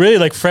 Oh, really?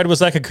 Like Fred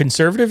was like a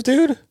conservative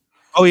dude?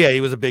 Oh yeah,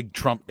 he was a big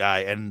Trump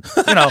guy, and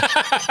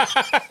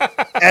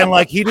and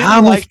like he didn't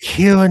I'm like with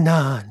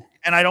QAnon.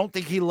 And I don't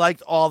think he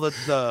liked all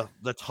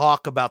the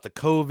talk about the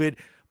COVID.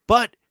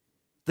 But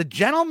the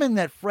gentleman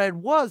that Fred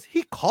was,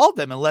 he called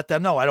them and let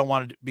them know, I don't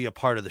want to be a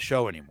part of the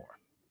show anymore.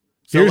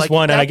 So Here's like,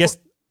 one, and I guess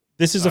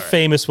this is a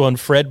famous one.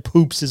 Fred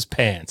poops his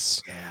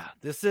pants. Yeah,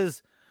 this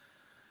is.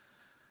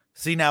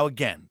 See, now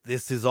again,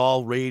 this is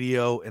all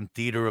radio and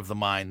theater of the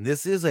mind.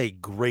 This is a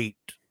great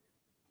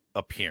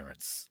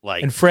appearance.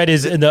 Like, And Fred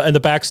is, and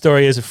the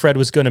backstory is Fred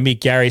was going to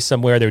meet Gary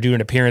somewhere. They were doing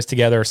an appearance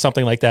together or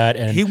something like that.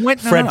 And He went-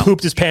 Fred no.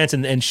 pooped his pants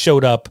and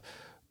showed up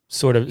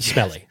sort of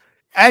smelly.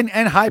 And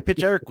High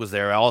Pitch Eric was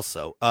there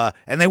also.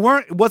 And it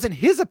wasn't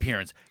his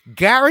appearance.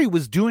 Gary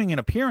was doing an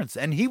appearance,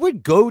 and he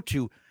would go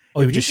to.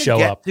 Oh, he would if just could show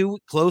get up. to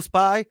close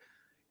by.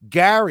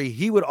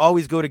 He would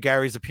always go to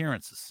Gary's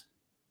appearances.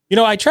 You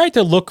know, I tried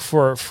to look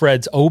for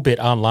Fred's obit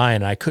online,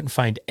 and I couldn't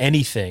find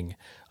anything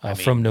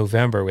from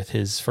November with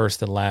his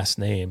first and last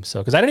name.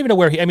 So, because I don't even know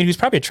where he was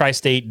probably a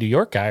tri-state New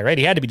York guy, right?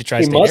 He had to be the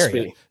tri-state must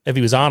area be. if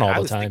he was on all I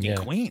the was time. thinking Yeah.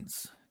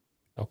 Queens.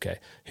 Okay.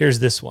 Here's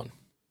this one.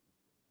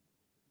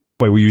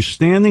 Wait, were you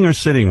standing or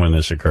sitting when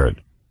this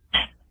occurred?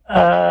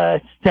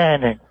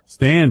 Standing.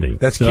 Standing.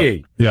 That's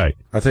key. Yeah.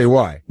 I'll tell you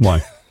why.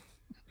 Why?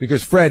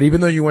 Because Fred,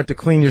 even though you went to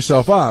clean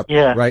yourself up,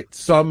 right,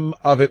 some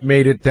of it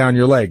made it down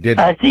your leg,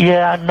 didn't it?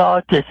 I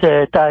noticed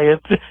it.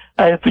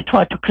 I been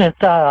trying to clean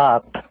that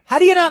up. How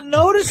do you not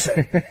notice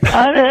it?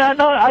 I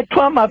know I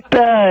try my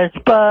best,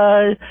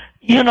 but I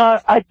didn't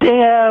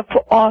have,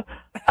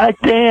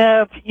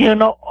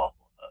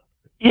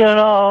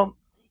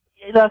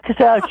 like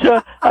I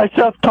said, I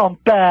just come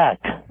back.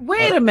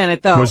 Wait a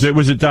minute, though. Was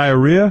it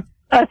diarrhea?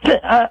 A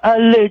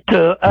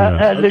little of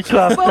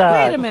Well,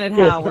 that. wait a minute,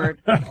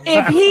 Howard.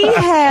 If he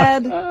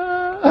had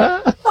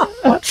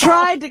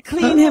tried to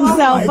clean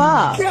himself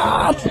up.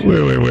 Wait.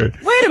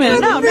 Wait a minute.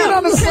 No.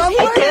 Because he I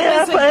did didn't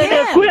this have any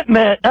again.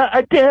 equipment.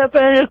 I didn't have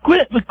any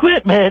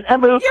equipment. I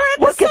mean, You're at the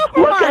what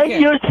supermarket. can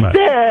you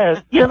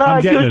say? I'm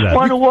I getting to just that.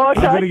 want to wash.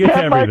 I'm I gonna get to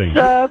kept everything.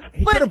 myself.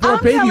 But I'm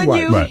telling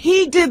you,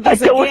 he did this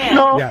There was again.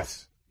 no,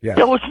 Yes.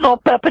 there was no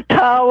paper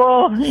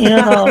towel.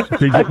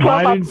 I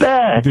tried my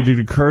best. Did it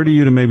occur to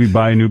you to maybe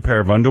buy a new pair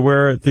of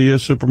underwear at the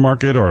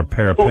supermarket, or a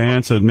pair of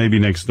pants maybe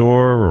next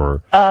door,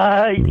 or?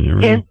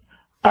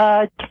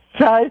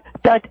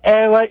 That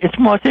area is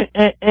mostly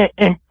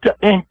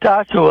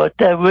industrial.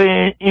 There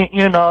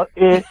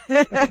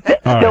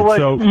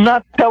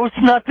was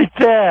nothing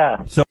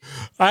there. So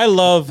I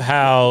love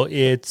how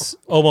it's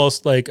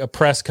almost like a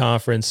press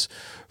conference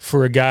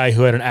for a guy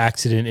who had an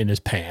accident in his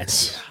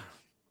pants.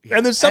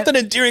 And there's something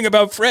endearing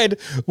about Fred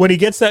when he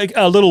gets that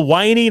a little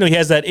whiny. He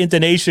has that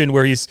intonation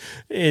where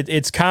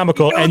it's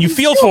comical, and you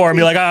feel for him.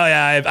 You're like, oh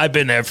yeah, I've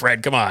been there,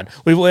 Fred. Come on,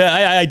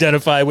 I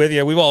identify with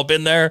you. We've all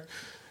been there.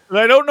 And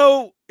I don't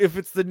know if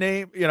it's the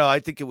name. I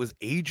think it was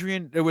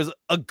Adrian. There was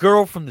a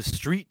girl from the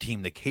street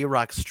team, the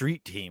K-Rock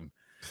street team.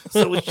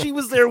 So she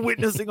was there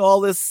witnessing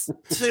all this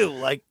too.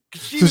 Like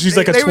she's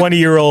like a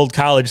 20-year-old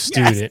college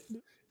student. Yes.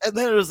 And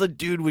then there was a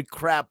dude with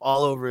crap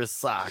all over his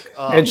sock.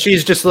 And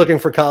she's just looking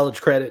for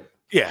college credit.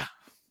 Yeah.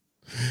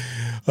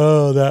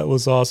 Oh, that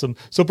was awesome.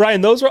 So,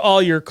 Brian, those are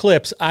all your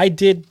clips. I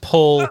did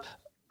pull.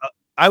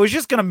 I was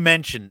just going to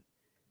mention,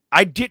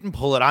 I didn't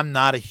pull it. I'm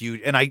not a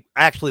huge, and I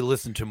actually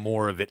listened to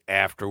more of it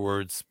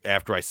afterwards,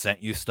 after I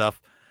sent you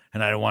stuff.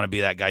 And I don't want to be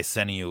that guy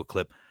sending you a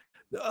clip.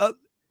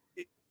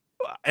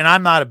 And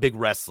I'm not a big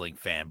wrestling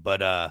fan,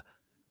 but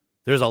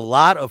there's a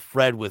lot of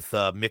Fred with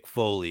Mick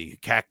Foley,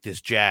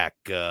 Cactus Jack.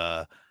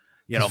 Fred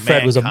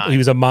was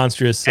a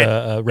monstrous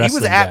wrestling He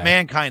was at guy.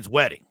 Mankind's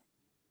wedding.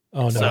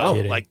 Oh, no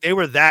kidding. Like they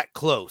were that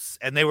close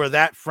and they were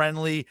that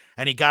friendly,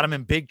 and he got him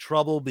in big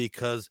trouble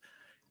because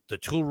the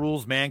two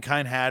rules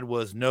Mankind had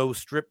was no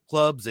strip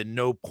clubs and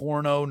no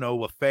porno,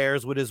 no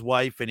affairs with his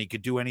wife, and he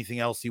could do anything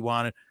else he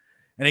wanted.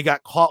 And he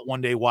got caught one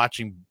day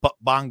watching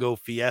Bongo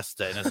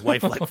Fiesta, and his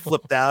wife like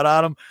flipped out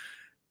on him,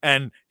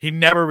 and he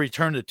never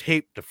returned the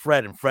tape to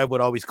Fred, and Fred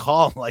would always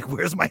call him like,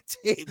 "Where's my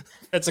tape?"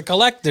 It's a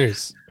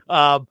collector's.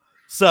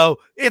 So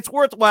it's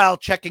worthwhile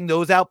checking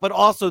those out, but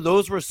also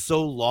those were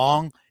so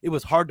long, it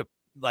was hard to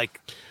like.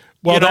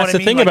 Well, that's the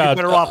thing about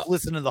you're better off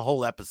listening to the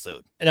whole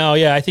episode. No,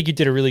 yeah, I think you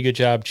did a really good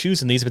job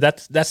choosing these, but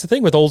that's the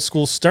thing with old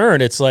school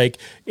Stern. It's like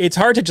it's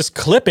hard to just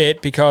clip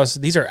it because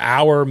these are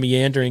hour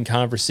meandering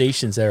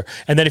conversations there,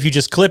 and then if you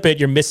just clip it,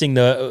 you're missing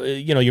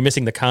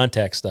the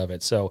context of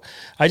it. So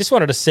I just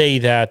wanted to say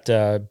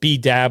that B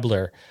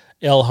Dabbler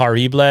El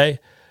Harible,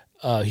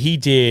 he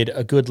did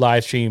a good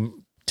live stream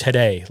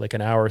today, like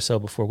an hour or so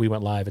before we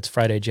went live. It's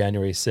Friday,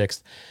 January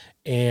 6th.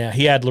 And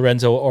he had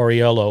Lorenzo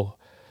Oriolo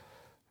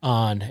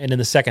on. And in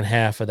the second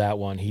half of that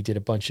one, he did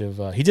a bunch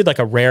of, he did like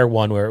a rare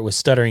one where it was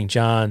Stuttering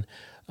John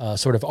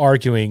sort of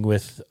arguing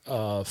with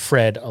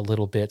Fred a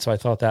little bit. So I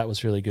thought that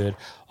was really good.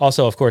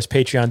 Also, of course,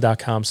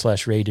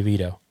 patreon.com/Ray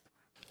DeVito.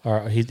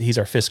 He's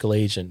our fiscal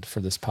agent for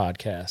this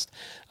podcast.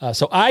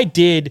 So I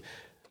didn't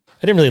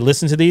really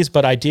listen to these,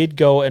 but I did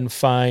go and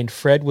find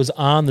Fred was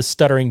on the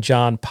Stuttering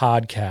John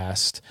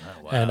podcast.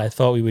 Oh, wow. And I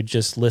thought we would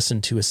just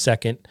listen to a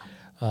second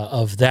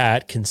of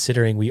that,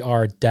 considering we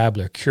are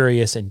Dabbler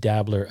curious and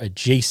Dabbler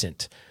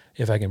adjacent,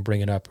 if I can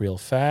bring it up real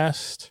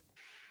fast.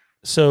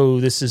 So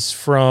this is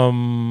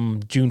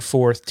from June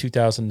 4th,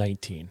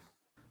 2019.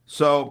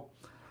 So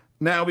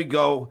now we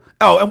go.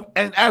 Oh,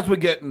 and as we're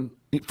getting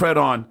Fred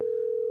on,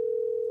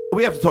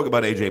 we have to talk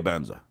about AJ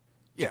Benza.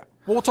 Yeah.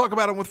 Well, we'll talk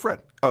about him with Fred.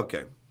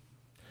 Okay,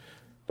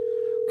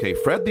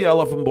 Fred the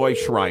Elephant Boy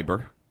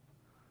Schreiber.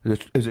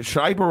 Is it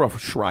Schreiber or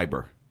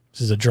Schreiber?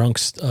 This is a drunk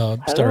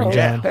Stuttering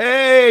John.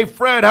 Hey,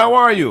 Fred, how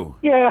are you?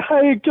 Yeah,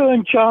 how you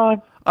doing,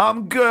 John?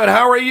 I'm good.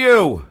 How are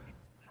you?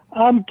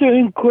 I'm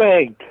doing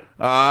great.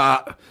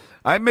 I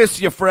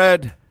miss you,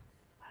 Fred.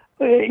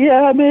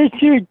 Yeah, I miss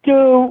you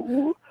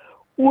too.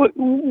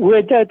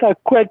 With that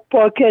great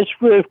podcast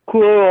with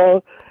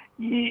Cool,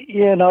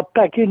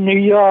 back in New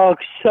York.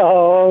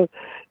 So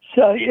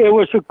it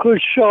was a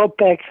good show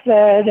back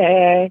then,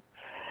 and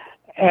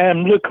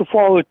I'm looking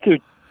forward to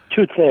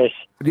this.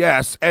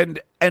 Yes,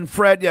 and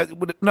Fred, yeah,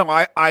 no,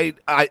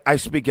 I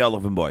speak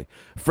Elephant Boy.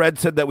 Fred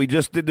said that we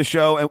just did the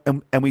show,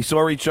 and we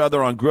saw each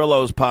other on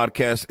Grillo's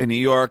podcast in New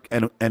York,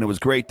 and it was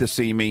great to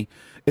see me.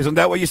 Isn't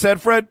that what you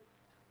said, Fred?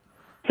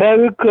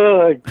 Very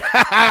good.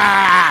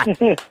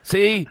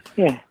 See?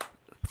 Yeah.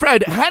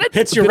 Fred, how did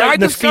Hits you did right I in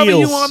the discover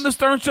you feels. on the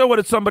Stern Show, or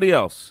did somebody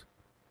else?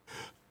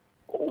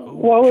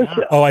 What was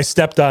it? Oh, I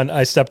stepped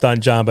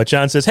on John, but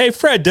John says, "Hey,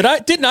 Fred,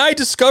 didn't I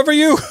discover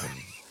you?"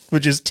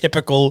 Which is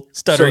typical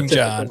stuttering So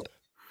John. typical.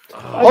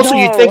 Also,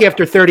 you'd think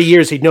after 30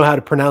 years he'd know how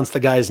to pronounce the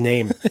guy's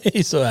name.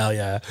 So,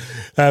 yeah.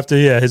 After,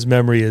 his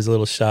memory is a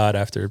little shot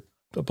after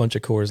a bunch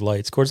of Coors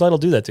Lights. Coors Light will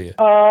do that to you.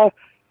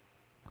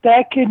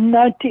 Back in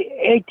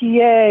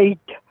 1988,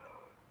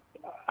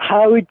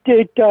 Howard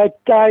did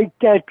died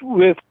that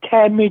with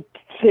Tammy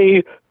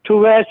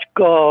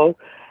Terresco,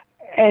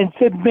 and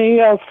then me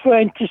and a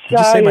friend Did you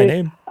say my decided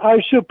name? I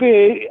should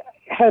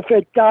have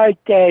a died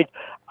that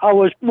I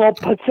was more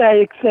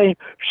pathetic than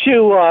she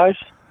was.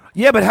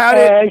 Yeah, but how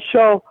did? And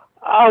so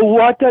I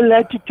wrote a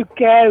letter to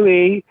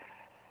Gary.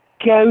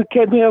 Gary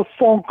gave me a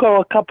phone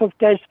call a couple of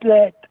days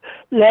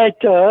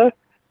later,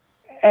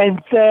 and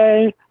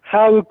then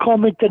Howard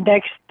called me the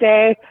next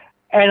day,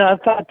 and on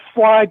that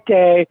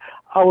Friday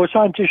I was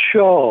on the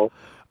show.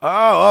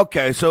 Oh,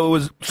 okay. So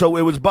it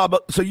was Baba.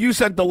 So you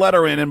sent the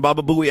letter in, and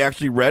Baba Booey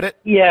actually read it.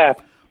 Yeah.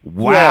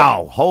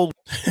 Wow. Hold.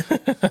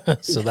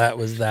 So that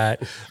was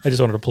that. I just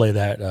wanted to play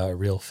that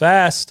real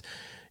fast.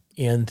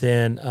 And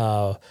then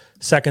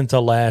second to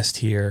last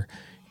here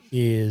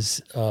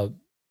is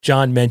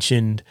John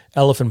mentioned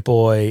Elephant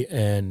Boy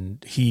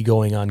and he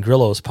going on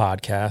Grillo's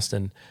podcast,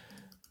 and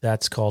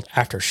that's called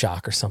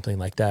Aftershock or something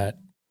like that.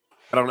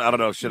 I don't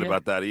know shit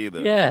about that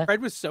either. Yeah.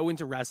 Fred was so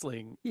into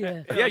wrestling.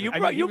 Yeah, you I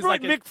brought, mean, you he was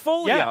brought like Mick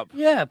Foley up.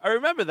 Yeah. I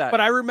remember that.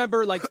 But I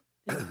remember like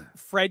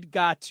Fred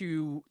got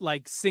to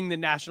like sing the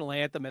national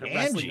anthem at a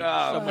wrestling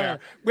show somewhere.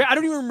 I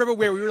don't even remember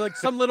where. We were like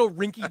some little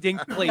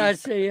rinky-dink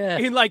place.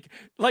 And like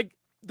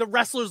the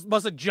wrestlers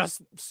must have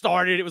just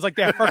started. It was like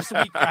their first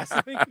week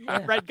wrestling.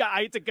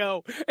 I had to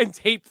go and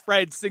tape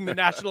Fred sing the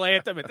national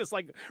anthem at this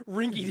like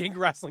rinky-dink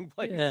wrestling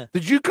place.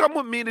 Did you come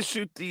with me to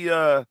shoot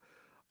the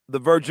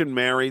Virgin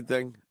Mary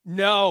thing?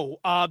 No,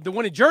 the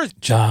one in Jersey.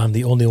 John,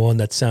 the only one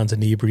that sounds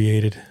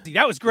inebriated.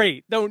 That was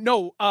great. No,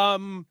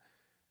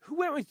 who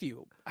went with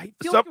you? I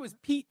feel like it was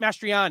Pete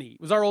Mastriani.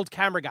 It was our old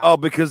camera guy. Oh,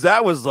 because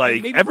that was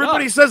like Maybe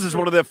everybody not. says it's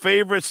one of their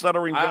favorite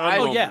stuttering John I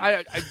moments.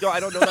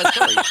 don't know that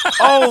story.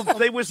 Oh,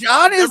 they was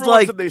John is everyone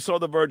like- said they saw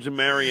the Virgin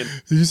Mary and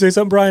Did you say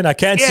something, Brian? I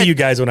can't Yeah. see you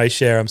guys when I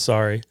share. I'm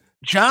sorry.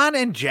 John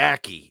and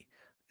Jackie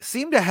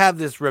seem to have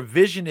this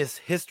revisionist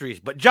history,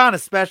 but John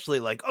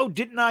especially, like, oh,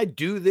 didn't I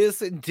do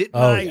this and didn't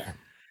Oh, I? yeah.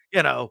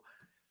 You know,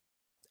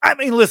 I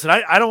mean, listen,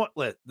 I don't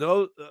let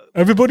those.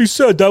 Everybody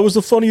said that was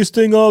the funniest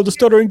thing the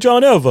stuttering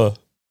John ever.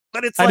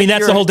 But it's I like mean,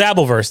 that's the you're- whole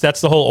Dabbleverse.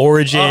 That's the whole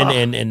origin,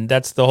 and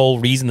that's the whole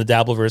reason the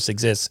Dabbleverse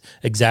exists,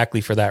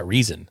 exactly for that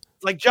reason.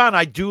 like, John,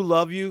 I do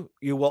love you.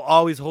 You will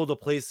always hold a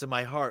place in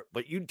my heart.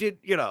 But you did,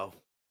 You're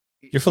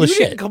full of you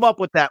shit. didn't come up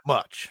with that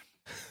much.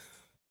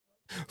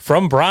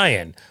 From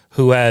Brian,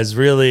 who has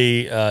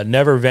really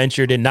never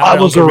ventured in. Not I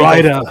an was Uncle a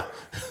Rico- writer.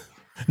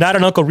 Not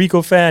an Uncle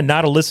Rico fan,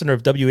 not a listener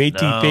of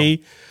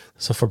WATP.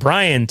 So for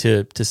Brian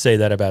to say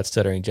that about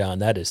Stuttering John,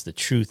 that is the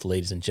truth,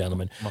 ladies and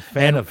gentlemen. I'm a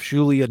fan of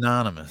Shuli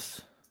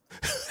Anonymous.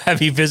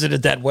 Have you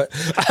visited that?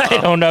 I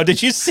don't know.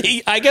 Did you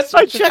see? I guess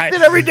I checked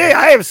it every day.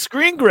 I have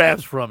screen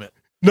grabs from it.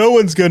 No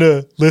one's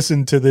gonna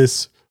listen to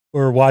this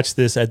or watch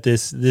this at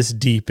this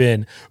deep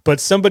in, but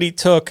somebody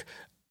took.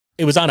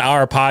 It was on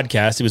our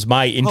podcast. It was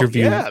my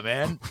interview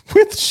Man.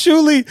 with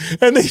Shuli,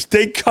 and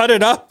they cut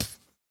it up.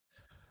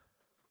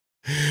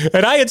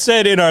 And I had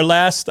said in our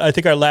last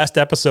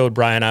episode,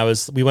 Brian,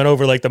 we went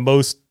over like the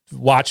most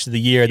watched of the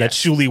year. That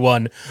Shuli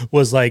one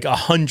was like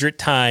 100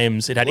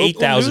 times. It had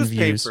 8,000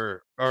 views.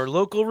 Our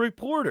local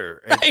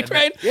reporter.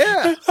 Right.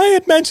 Yeah. I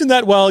had mentioned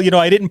that. Well,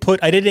 I didn't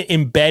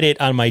embed it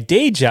on my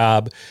day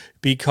job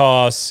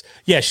because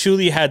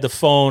Shuli had the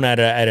phone at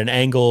an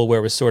angle where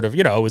it was sort of,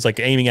 it was like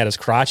aiming at his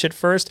crotch at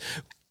first.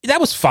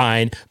 That was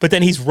fine. But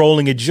then he's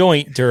rolling a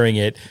joint during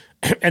it.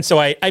 And so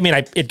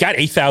it got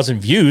 8,000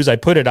 views. I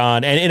put it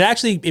on, and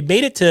it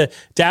made it to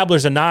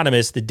Dabblers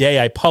Anonymous the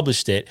day I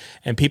published it,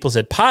 and people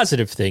said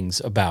positive things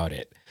about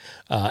it.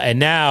 And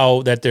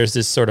now that there's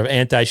this sort of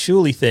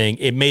anti-Shuli thing,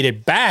 it made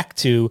it back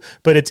to,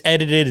 but it's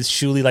edited as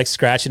Shuli like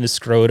scratching his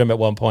scrotum at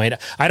one point.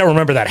 I don't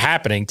remember that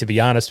happening, to be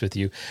honest with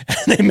you.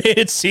 And they made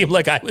it seem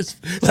like I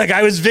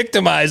was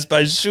victimized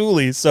by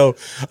Shuli. So,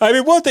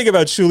 one thing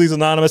about Shuli's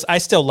Anonymous, I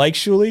still like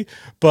Shuli,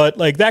 but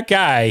like that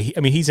guy,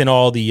 he's in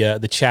all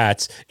the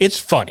chats. It's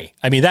funny.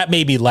 That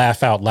made me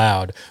laugh out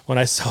loud when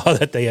I saw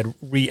that they had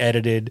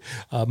re-edited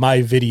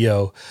my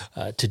video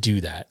to do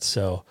that.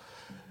 So.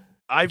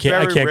 I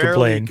can't rarely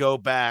complain. go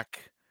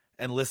back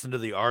and listen to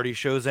the Artie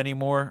shows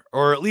anymore,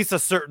 or at least a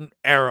certain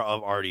era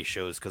of Artie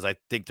shows, because I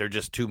think they're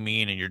just too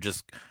mean, and you're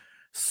just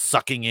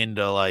sucking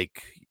into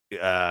like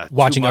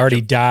watching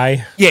Artie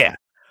die. Yeah,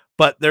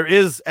 but there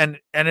is, and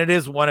it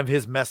is one of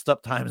his messed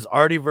up times.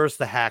 Artie versus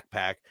the Hack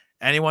Pack.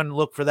 Anyone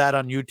look for that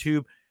on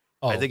YouTube?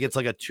 I think it's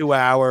like a 2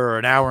 hour or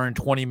an hour and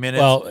 20 minutes.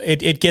 Well,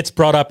 it gets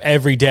brought up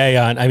every day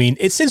on. I mean,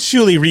 it's since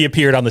Shuli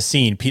reappeared on the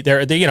scene.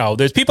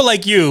 There's people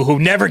like you who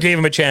never gave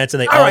him a chance,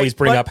 and they always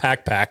bring up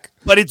Hack Pack.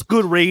 But it's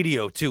good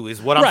radio too,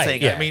 is what I'm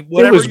saying. Yeah. I mean,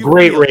 it was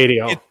great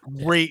radio. It's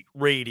great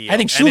radio. I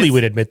think Shuli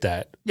would admit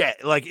that. Yeah,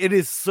 like it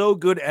is so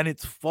good and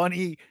it's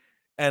funny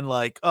and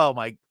like, oh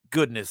my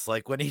goodness,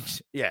 like when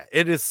it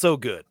is so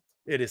good.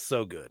 It is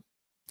so good.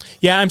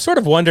 Yeah, I'm sort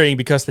of wondering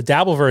because the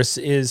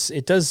Dabbleverse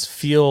it does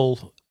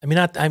feel.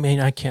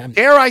 I can't.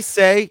 Dare I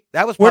say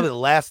that was probably the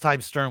last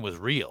time Stern was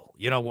real,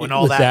 when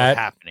all that was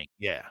happening.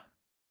 Yeah.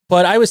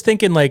 But I was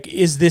thinking, like,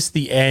 is this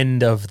the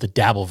end of the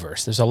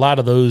Dabbleverse? There's a lot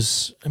of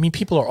those. I mean,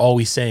 people are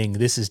always saying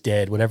this is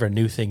dead, whatever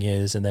new thing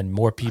is, and then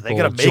more people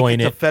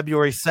join it. To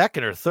February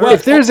 2nd or 3rd. Well,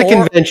 if there's a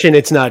convention,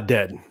 it's not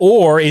dead.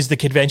 Or is the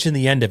convention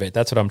the end of it?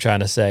 That's what I'm trying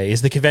to say.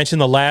 Is the convention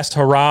the last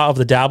hurrah of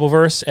the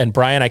Dabbleverse? And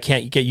Brian, I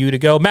can't get you to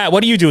go. Matt,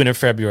 what are you doing in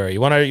February?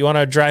 You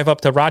wanna drive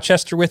up to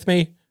Rochester with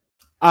me?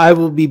 I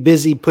will be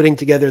busy putting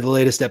together the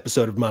latest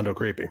episode of Mondo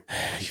Creepy.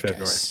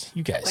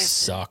 You guys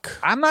suck.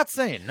 I'm not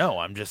saying no.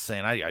 I'm just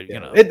saying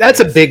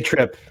that's a big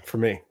trip for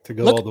me to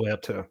go all the way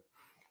up to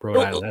Rhode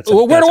Island.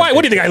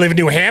 What do you think? I live in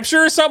New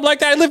Hampshire or something like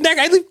that?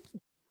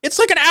 It's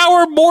like an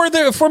hour more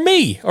for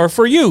me or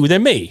for you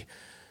than me.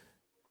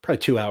 Probably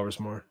 2 hours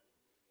more.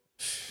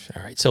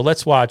 All right, so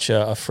let's watch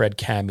a Fred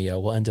cameo.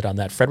 We'll end it on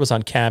that. Fred was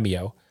on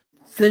Cameo.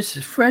 This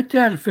is Fred the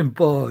Elephant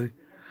Boy.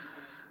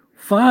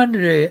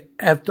 Finally,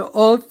 after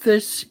all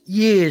these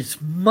years,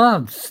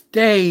 months,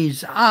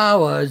 days,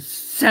 hours,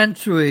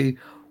 century,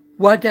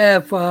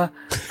 whatever,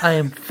 I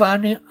am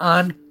finally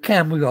on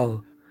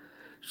Cameo.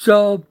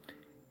 So,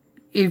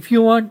 if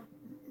you want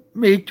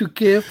me to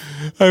give...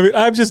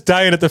 I'm just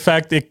dying at the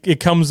fact that it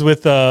comes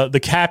with the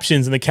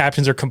captions, and the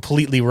captions are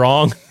completely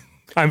wrong.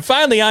 I'm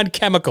finally on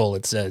Chemical,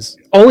 it says.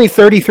 Only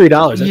 $33.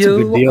 That's a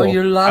good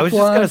deal. I was just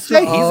going to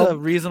say, he's a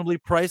reasonably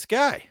priced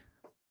guy.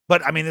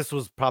 But, I mean, this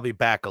was probably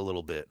back a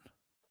little bit.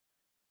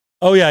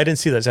 Oh, yeah, I didn't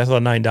see that. That's a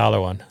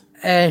 $9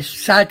 one.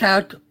 Shout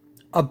out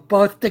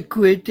about the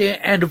quitting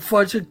and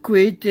for the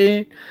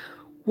quitting.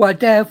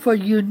 Whatever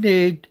you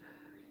need,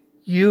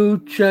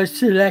 you just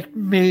select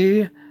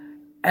me,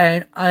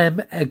 and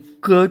I'm as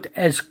good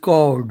as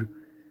gold.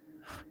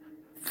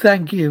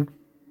 Thank you.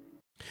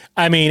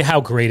 I mean, how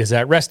great is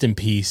that? Rest in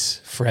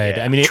peace, Fred.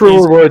 Yeah. I mean,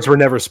 truer words were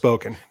never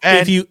spoken.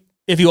 And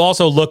if you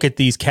also look at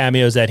these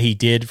cameos that he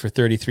did for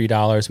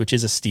 $33, which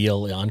is a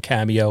steal on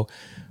Cameo,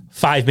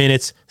 5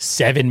 minutes,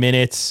 7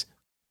 minutes.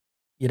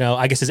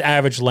 I guess his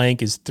average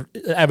length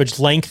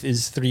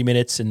is 3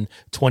 minutes and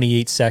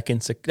 28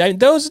 seconds.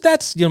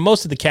 That's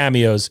most of the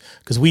cameos,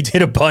 because we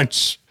did a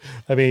bunch.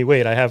 I mean,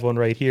 wait, I have one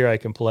right here I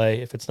can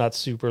play if it's not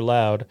super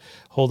loud.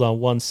 Hold on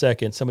 1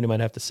 second. Somebody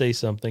might have to say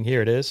something.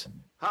 Here it is.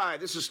 Hi,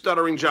 this is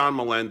Stuttering John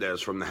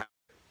Melendez from the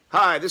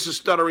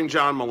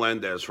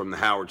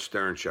Howard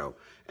Stern Show.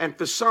 And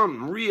for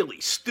some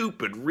really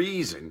stupid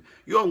reason,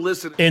 you're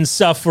listening.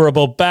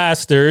 Insufferable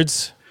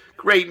bastards.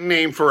 Great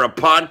name for a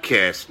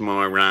podcast,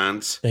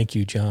 morons. Thank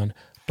you, John.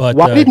 But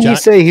why didn't he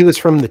say he was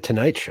from the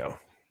Tonight Show?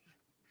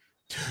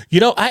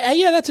 Yeah,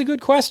 that's a good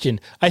question.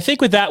 I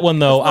think with that one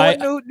though, I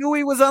knew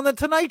he was on the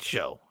Tonight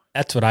Show.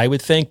 That's what I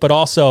would think. But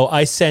also,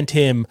 I sent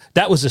him.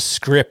 That was a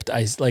script.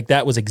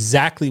 That was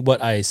exactly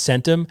what I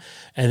sent him.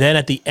 And then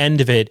at the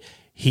end of it,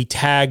 he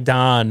tagged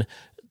on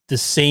the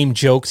same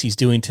jokes he's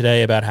doing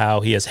today about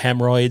how he has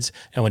hemorrhoids,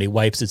 and when he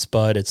wipes his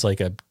butt, it's like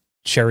a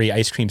cherry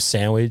ice cream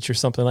sandwich or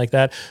something like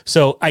that.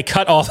 So I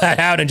cut all that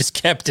out and just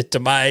kept it to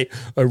my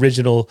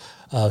original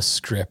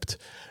script.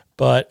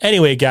 But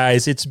anyway,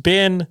 guys, it's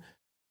been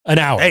an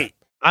hour. Hey,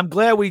 I'm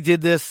glad we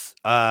did this.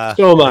 So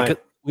am I.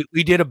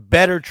 We did a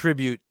better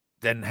tribute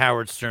than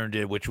Howard Stern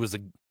did, which was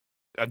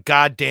a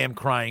goddamn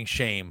crying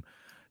shame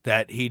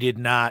that he did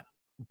not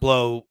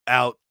blow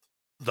out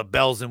the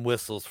bells and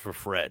whistles for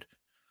Fred.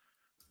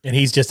 And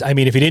he's just, I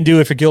mean, if he didn't do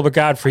it for Gilbert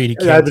Gottfried, he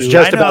can't I was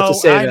just about to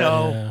say that. I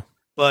know,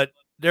 but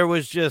there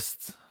was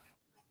just,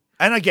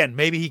 and again,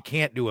 maybe he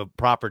can't do a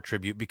proper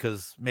tribute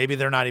because maybe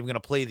they're not even going to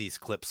play these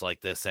clips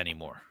like this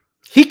anymore.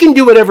 He can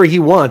do whatever he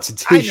wants.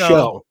 It's his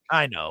show.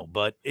 I know,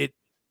 but it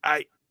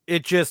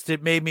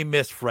made me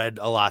miss Fred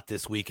a lot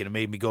this week, and it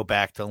made me go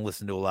back to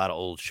listen to a lot of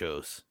old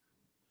shows.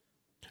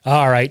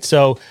 All right.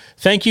 So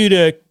thank you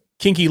to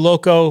Kinky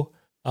Loco.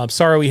 I'm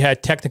sorry we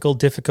had technical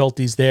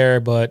difficulties there,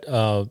 but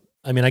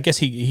I mean, I guess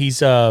he's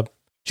Joe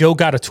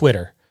Got a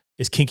Twitter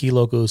is Kinky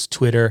Loco's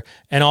Twitter.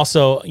 And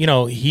also,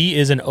 he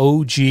is an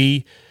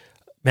OG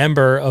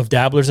member of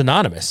Dabblers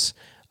Anonymous.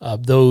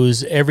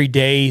 Those every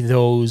day,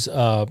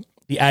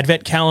 the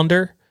Advent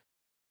calendar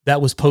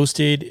that was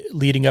posted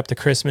leading up to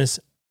Christmas.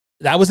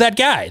 That was that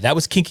guy. That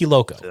was Kinky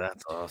Loco.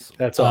 That's awesome.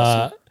 That's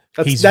awesome.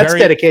 That's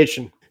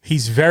dedication.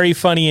 He's very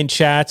funny in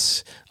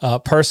chats.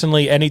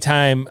 Personally,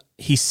 anytime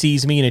he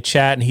sees me in a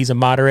chat and he's a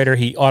moderator,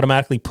 he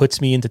automatically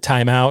puts me into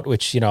timeout,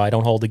 which, I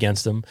don't hold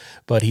against him,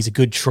 but he's a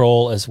good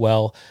troll as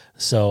well.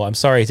 So I'm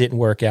sorry it didn't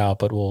work out,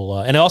 but we'll,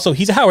 and also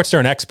he's a Howard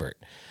Stern expert.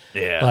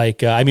 Yeah.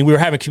 Like, I mean, we were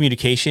having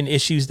communication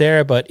issues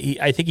there, but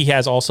I think he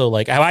has also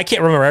like, I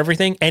can't remember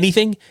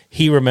anything.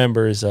 He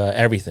remembers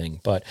everything.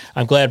 But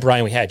I'm glad,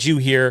 Brian, we had you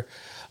here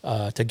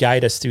to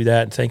guide us through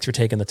that. And thanks for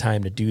taking the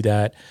time to do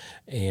that.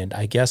 And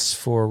I guess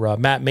for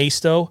Matt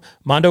Maisto,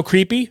 Mondo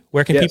Creepy,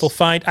 where can people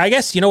find? I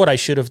guess, you know what I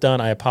should have done?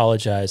 I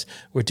apologize.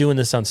 We're doing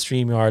this on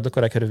StreamYard. Look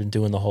what I could have been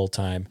doing the whole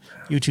time.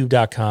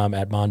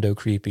 YouTube.com/Mondo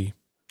Creepy.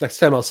 Next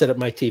time I'll set up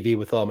my TV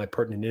with all my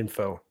pertinent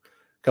info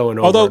going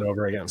over and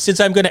over again.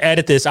 Since I'm going to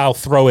edit this, I'll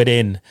throw it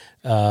in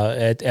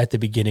at the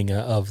beginning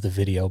of the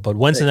video. But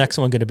when's the next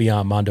one going to be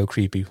on Mondo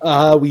Creepy?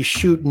 We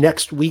shoot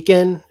next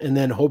weekend, and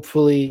then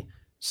hopefully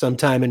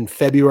sometime in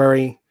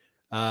February,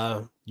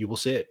 you will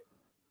see it.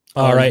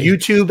 All right.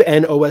 YouTube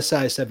and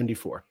OSI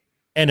 74.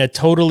 And a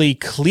totally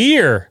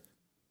clear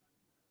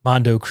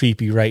Mondo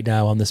Creepy right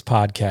now on this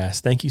podcast.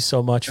 Thank you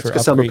so much for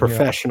because I'm a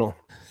professional.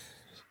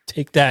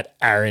 Take that,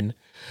 Aaron.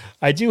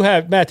 I do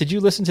have, Matt, did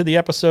you listen to the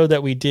episode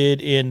that we did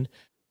in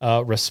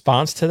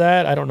response to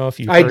that? I don't know if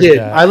you I did.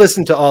 I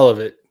listened to all of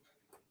it.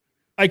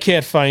 I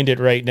can't find it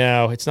right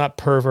now. It's not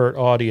pervert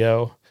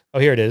audio. Oh,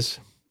 here it is.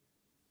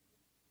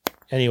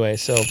 Anyway,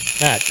 so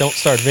Matt, don't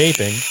start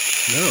vaping.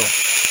 No.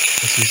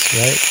 This is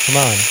right. Come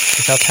on.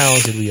 Look how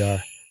talented we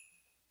are.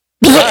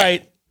 All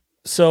right.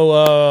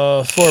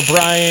 So for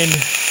Brian,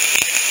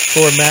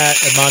 for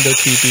Matt at Mondo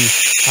Creepy,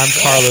 I'm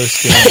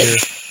Carlos Danger,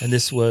 and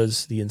this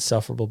was The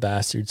Insufferable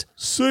Bastards.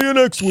 See you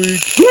next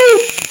week.